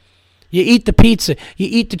 You eat the pizza. You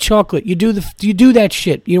eat the chocolate. You do that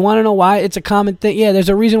shit. You want to know why? It's a common thing. Yeah, there's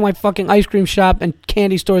a reason why fucking ice cream shop and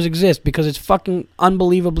candy stores exist, because it's fucking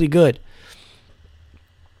unbelievably good.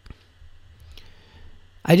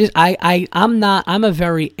 I'm a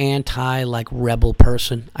very rebel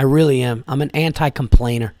person. I really am. I'm an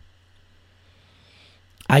anti-complainer.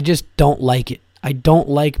 I just don't like it. I don't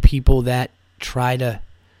like people that try to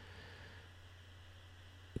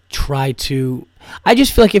I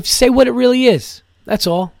just feel like say what it really is. That's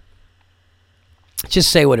all.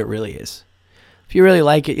 Just say what it really is. If you really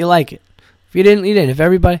like it, you like it. If you didn't, you didn't. If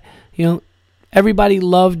everybody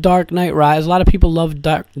loved Dark Knight Rises. A lot of people loved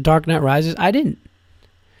Dark Knight Rises. I didn't.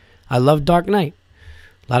 I love Dark Knight.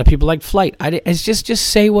 A lot of people like Flight. It's just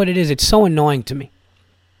say what it is. It's so annoying to me.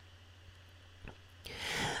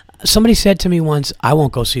 Somebody said to me once, I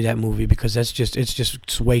won't go see that movie because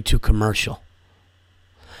it's way too commercial.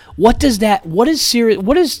 What does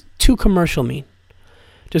too commercial mean?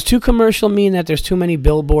 Does too commercial mean that there's too many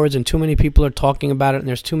billboards and too many people are talking about it and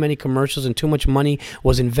there's too many commercials and too much money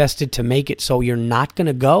was invested to make it so you're not going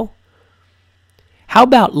to go? How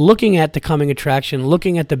about looking at the coming attraction,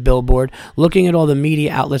 looking at the billboard, looking at all the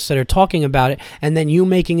media outlets that are talking about it, and then you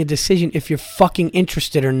making a decision if you're fucking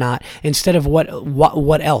interested or not, instead of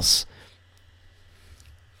what else?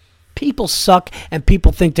 People suck and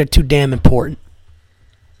people think they're too damn important.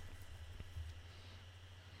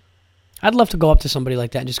 I'd love to go up to somebody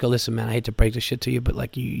like that and just go, listen, man, I hate to break this shit to you, but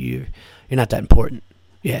like you're not that important.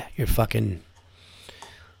 Yeah, you're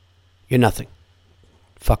nothing.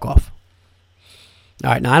 Fuck off.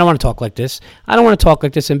 All right, now I don't want to talk like this. I don't want to talk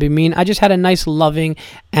like this and be mean. I just had a nice, loving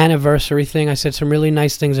anniversary thing. I said some really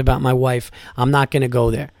nice things about my wife. I'm not going to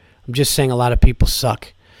go there. I'm just saying a lot of people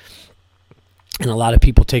suck. And a lot of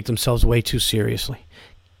people take themselves way too seriously.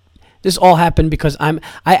 This all happened because I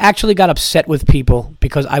actually got upset with people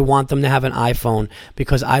because I want them to have an iPhone,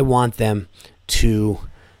 because I want them to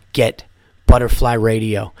get Butterfly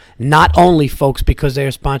Radio. Not only, folks, because they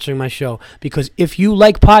are sponsoring my show, because if you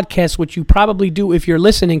like podcasts, which you probably do if you're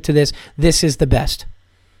listening to this, this is the best.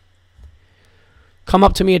 Come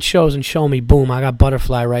up to me at shows and show me, boom, I got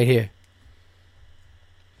Butterfly right here.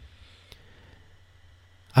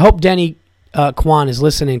 I hope Denny Kwan is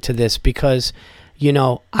listening to this because,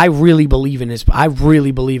 I really believe in his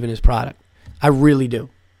product. I really do.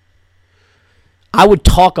 I would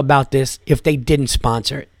talk about this if they didn't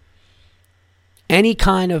sponsor it. Any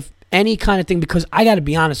kind of thing, because I got to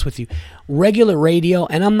be honest with you, regular radio,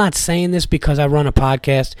 and I'm not saying this because I run a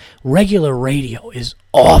podcast, regular radio is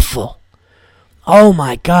awful. Oh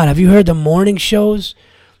my God, have you heard the morning shows?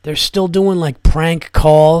 They're still doing like prank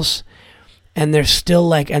calls, and they're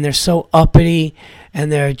still and they're so uppity,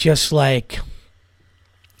 and they're just like,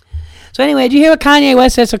 So anyway, did you hear what Kanye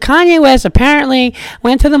West said? So Kanye West apparently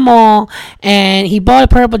went to the mall and he bought a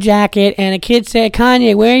purple jacket, and a kid said,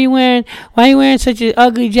 Kanye, why are you wearing such an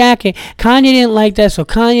ugly jacket? Kanye didn't like that, so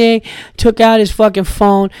Kanye took out his fucking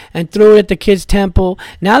phone and threw it at the kid's temple.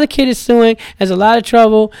 Now the kid is suing. There's a lot of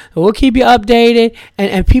trouble. We'll keep you updated.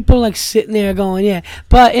 And people are like sitting there going, yeah.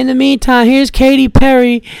 But in the meantime, here's Katy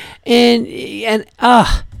Perry, and you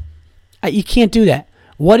can't do that.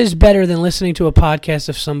 What is better than listening to a podcast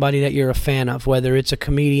of somebody that you're a fan of, whether it's a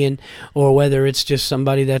comedian or whether it's just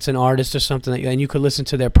somebody that's an artist or something, and you could listen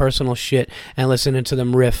to their personal shit and listen to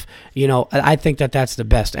them riff. You know, I think that that's the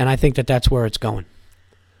best, and I think that that's where it's going.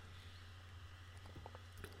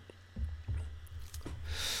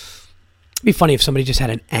 It'd be funny if somebody just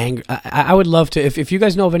had an anger. I would love to, if you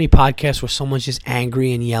guys know of any podcasts where someone's just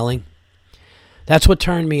angry and yelling. That's what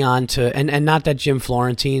turned me on to, and not that Jim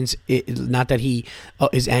Florentine's, not that he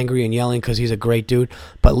is angry and yelling because he's a great dude,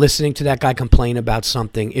 but listening to that guy complain about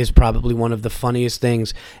something is probably one of the funniest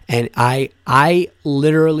things. And I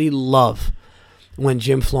literally love when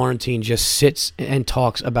Jim Florentine just sits and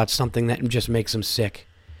talks about something that just makes him sick.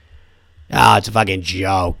 It's a fucking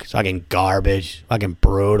joke. It's fucking garbage. Fucking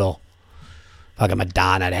brutal. Fucking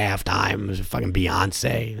Madonna at halftime. It was fucking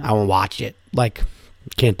Beyonce. I won't watch it. Like,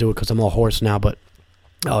 can't do it because I'm all hoarse now, but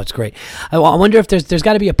oh, it's great. I wonder if there's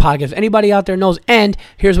got to be a podcast. If anybody out there knows, and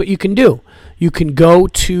here's what you can do. You can go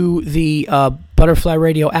to the Butterfly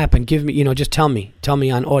Radio app and give me, just tell me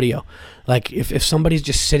on audio. Like, if somebody's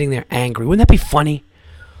just sitting there angry, wouldn't that be funny?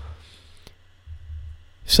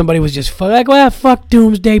 Somebody was just like, well, fuck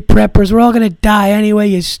doomsday preppers. We're all going to die anyway,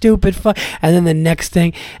 you stupid fuck. And then the next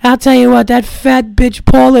thing, I'll tell you what, that fat bitch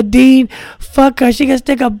Paula Deen, fuck her. She can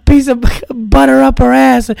stick a piece of butter up her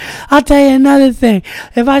ass. And I'll tell you another thing.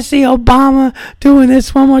 If I see Obama doing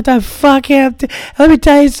this one more time, fuck him. Let me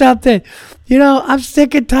tell you something. I'm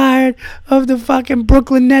sick and tired of the fucking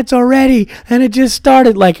Brooklyn Nets already. And it just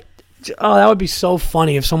started like, oh, that would be so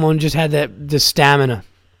funny if someone just had the stamina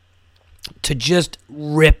to just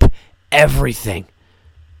rip everything.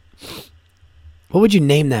 What would you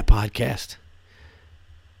name that podcast?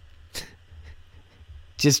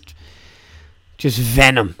 Just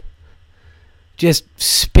venom. Just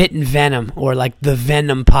spitting venom, or like the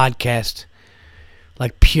Venom podcast.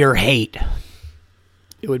 Like pure hate.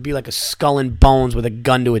 It would be like a Skull and Bones with a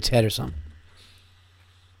gun to its head or something.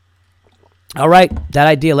 All right, that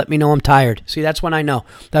idea, let me know I'm tired. See, that's when I know.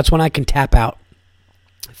 That's when I can tap out.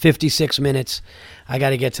 56 minutes. I got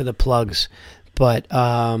to get to the plugs, but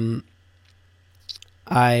I'm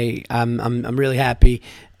really happy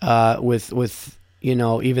with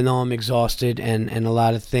even though I'm exhausted and a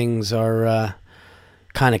lot of things are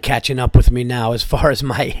kind of catching up with me now as far as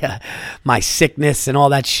my sickness and all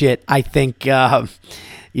that shit. I think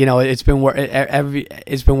it's been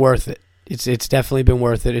worth it. It's definitely been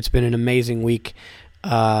worth it. It's been an amazing week.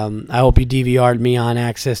 I hope you DVR'd me on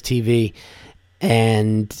Access TV.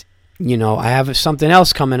 And, I have something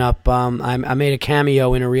else coming up. I made a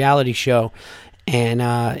cameo in a reality show, and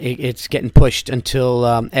it's getting pushed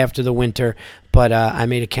until after the winter. But I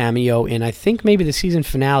made a cameo in, I think, maybe the season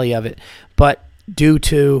finale of it. But due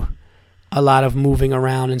to a lot of moving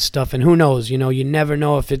around and stuff, and who knows, you never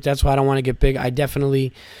know if that's why I don't want to get big. I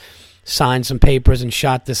definitely signed some papers and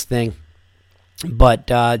shot this thing. But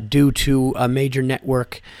due to a major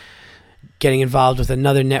network getting involved with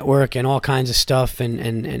another network and all kinds of stuff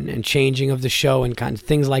and changing of the show and kind of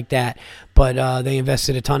things like that. But they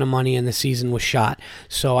invested a ton of money and the season was shot.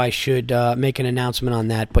 So I should make an announcement on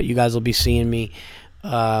that. But you guys will be seeing me,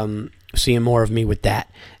 seeing more of me with that.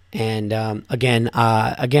 And again,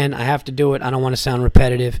 I have to do it. I don't want to sound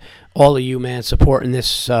repetitive. All of you, man, supporting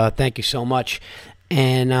this, thank you so much.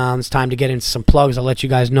 And it's time to get into some plugs. I'll let you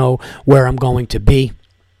guys know where I'm going to be.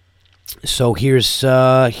 So here's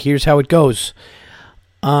how it goes.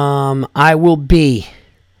 I will be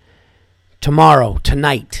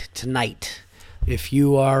tonight. If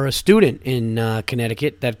you are a student in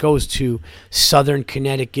Connecticut that goes to Southern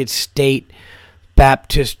Connecticut State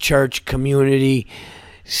Baptist Church Community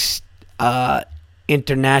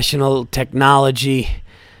International Technology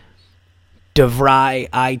DeVry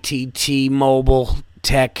ITT Mobile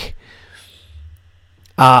Tech,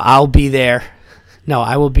 I'll be there. No,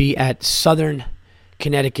 I will be at Southern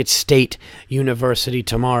Connecticut State University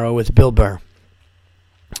tomorrow with Bill Burr.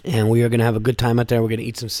 And we are going to have a good time out there. We're going to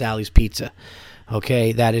eat some Sally's Pizza.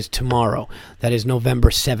 Okay, that is tomorrow. That is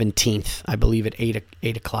November 17th, I believe, at 8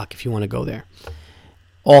 o'clock if you want to go there.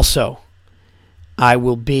 Also, I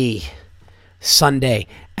will be Sunday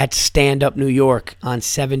at Stand Up New York on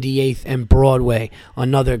 78th and Broadway.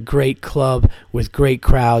 Another great club with great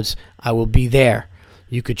crowds. I will be there.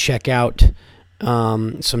 you could check out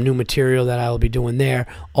some new material that I will be doing there.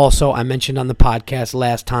 Also, I mentioned on the podcast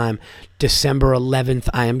last time, December 11th,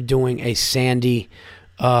 I am doing a Sandy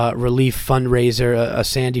relief fundraiser, a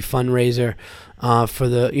Sandy fundraiser for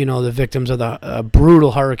the victims of the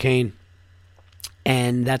brutal hurricane.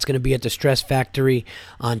 And that's going to be at the Stress Factory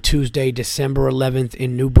on Tuesday, December 11th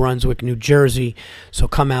in New Brunswick, New Jersey. So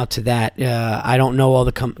come out to that. I don't know all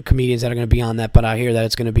the comedians that are going to be on that, but I hear that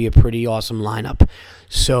it's going to be a pretty awesome lineup.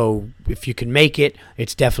 So if you can make it,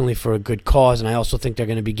 it's definitely for a good cause. And I also think they're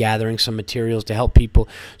going to be gathering some materials to help people,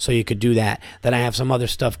 so you could do that. Then I have some other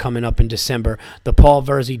stuff coming up in December. The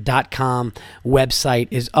paulverzi.com website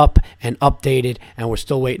is up and updated, and we're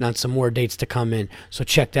still waiting on some more dates to come in. So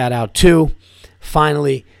check that out too.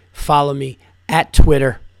 Finally, follow me at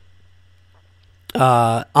Twitter,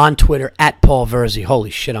 on Twitter, at Paul Verzi. Holy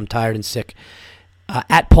shit, I'm tired and sick.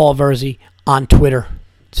 At Paul Verzi on Twitter.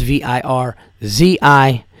 It's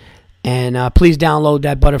VIRZI. And please download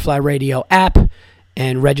that Butterfly Radio app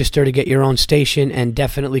and register to get your own station, and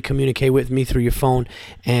definitely communicate with me through your phone,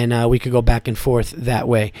 and we could go back and forth that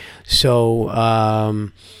way. So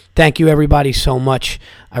thank you, everybody, so much.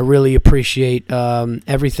 I really appreciate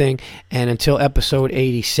everything. And until episode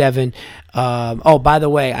 87, by the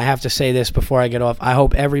way, I have to say this before I get off. I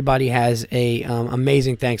hope everybody has a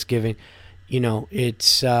amazing Thanksgiving.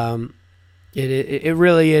 It's it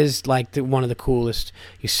really is like one of the coolest.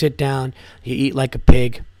 You sit down, you eat like a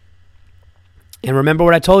pig. And remember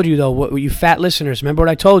what I told you, though, you fat listeners, remember what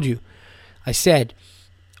I told you. I said,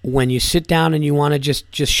 when you sit down and you want to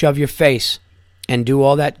just shove your face and do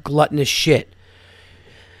all that gluttonous shit,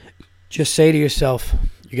 just say to yourself,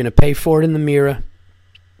 you're going to pay for it in the mirror.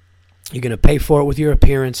 You're going to pay for it with your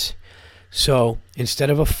appearance. So instead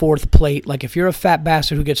of a fourth plate, like if you're a fat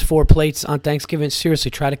bastard who gets 4 plates on Thanksgiving, seriously,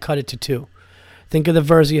 try to cut it to 2. Think of the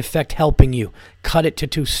Verzi effect helping you. Cut it to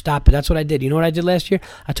 2. Stop it. That's what I did. You know what I did last year?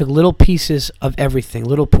 I took little pieces of everything,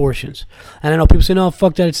 little portions. And I know people say, no,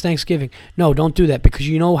 fuck that, it's Thanksgiving. No, don't do that, because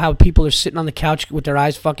you know how people are sitting on the couch with their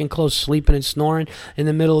eyes fucking closed, sleeping and snoring in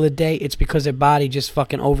the middle of the day? It's because their body just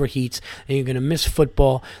fucking overheats, and you're going to miss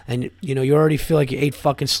football, and you already feel like you ate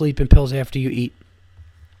fucking sleeping pills after you eat.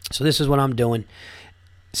 So this is what I'm doing.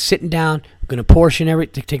 Sitting down, I'm going to portion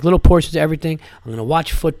everything, take little portions of everything. I'm going to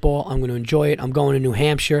watch football. I'm going to enjoy it. I'm going to New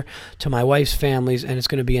Hampshire to my wife's families, and it's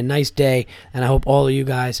going to be a nice day. And I hope all of you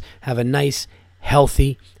guys have a nice,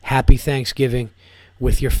 healthy, happy Thanksgiving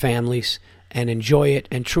with your families, and enjoy it,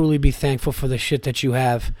 and truly be thankful for the shit that you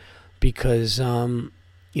have, because,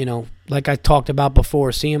 like I talked about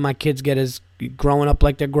before, seeing my kids growing up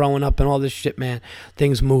like they're growing up and all this shit, man,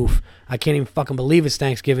 things move. I can't even fucking believe it's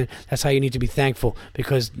Thanksgiving. That's how you need to be thankful,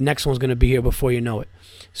 because next one's going to be here before you know it.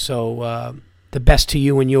 So the best to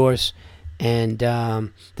you and yours. And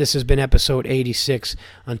this has been episode 86.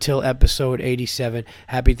 Until episode 87,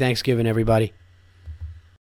 happy Thanksgiving, everybody.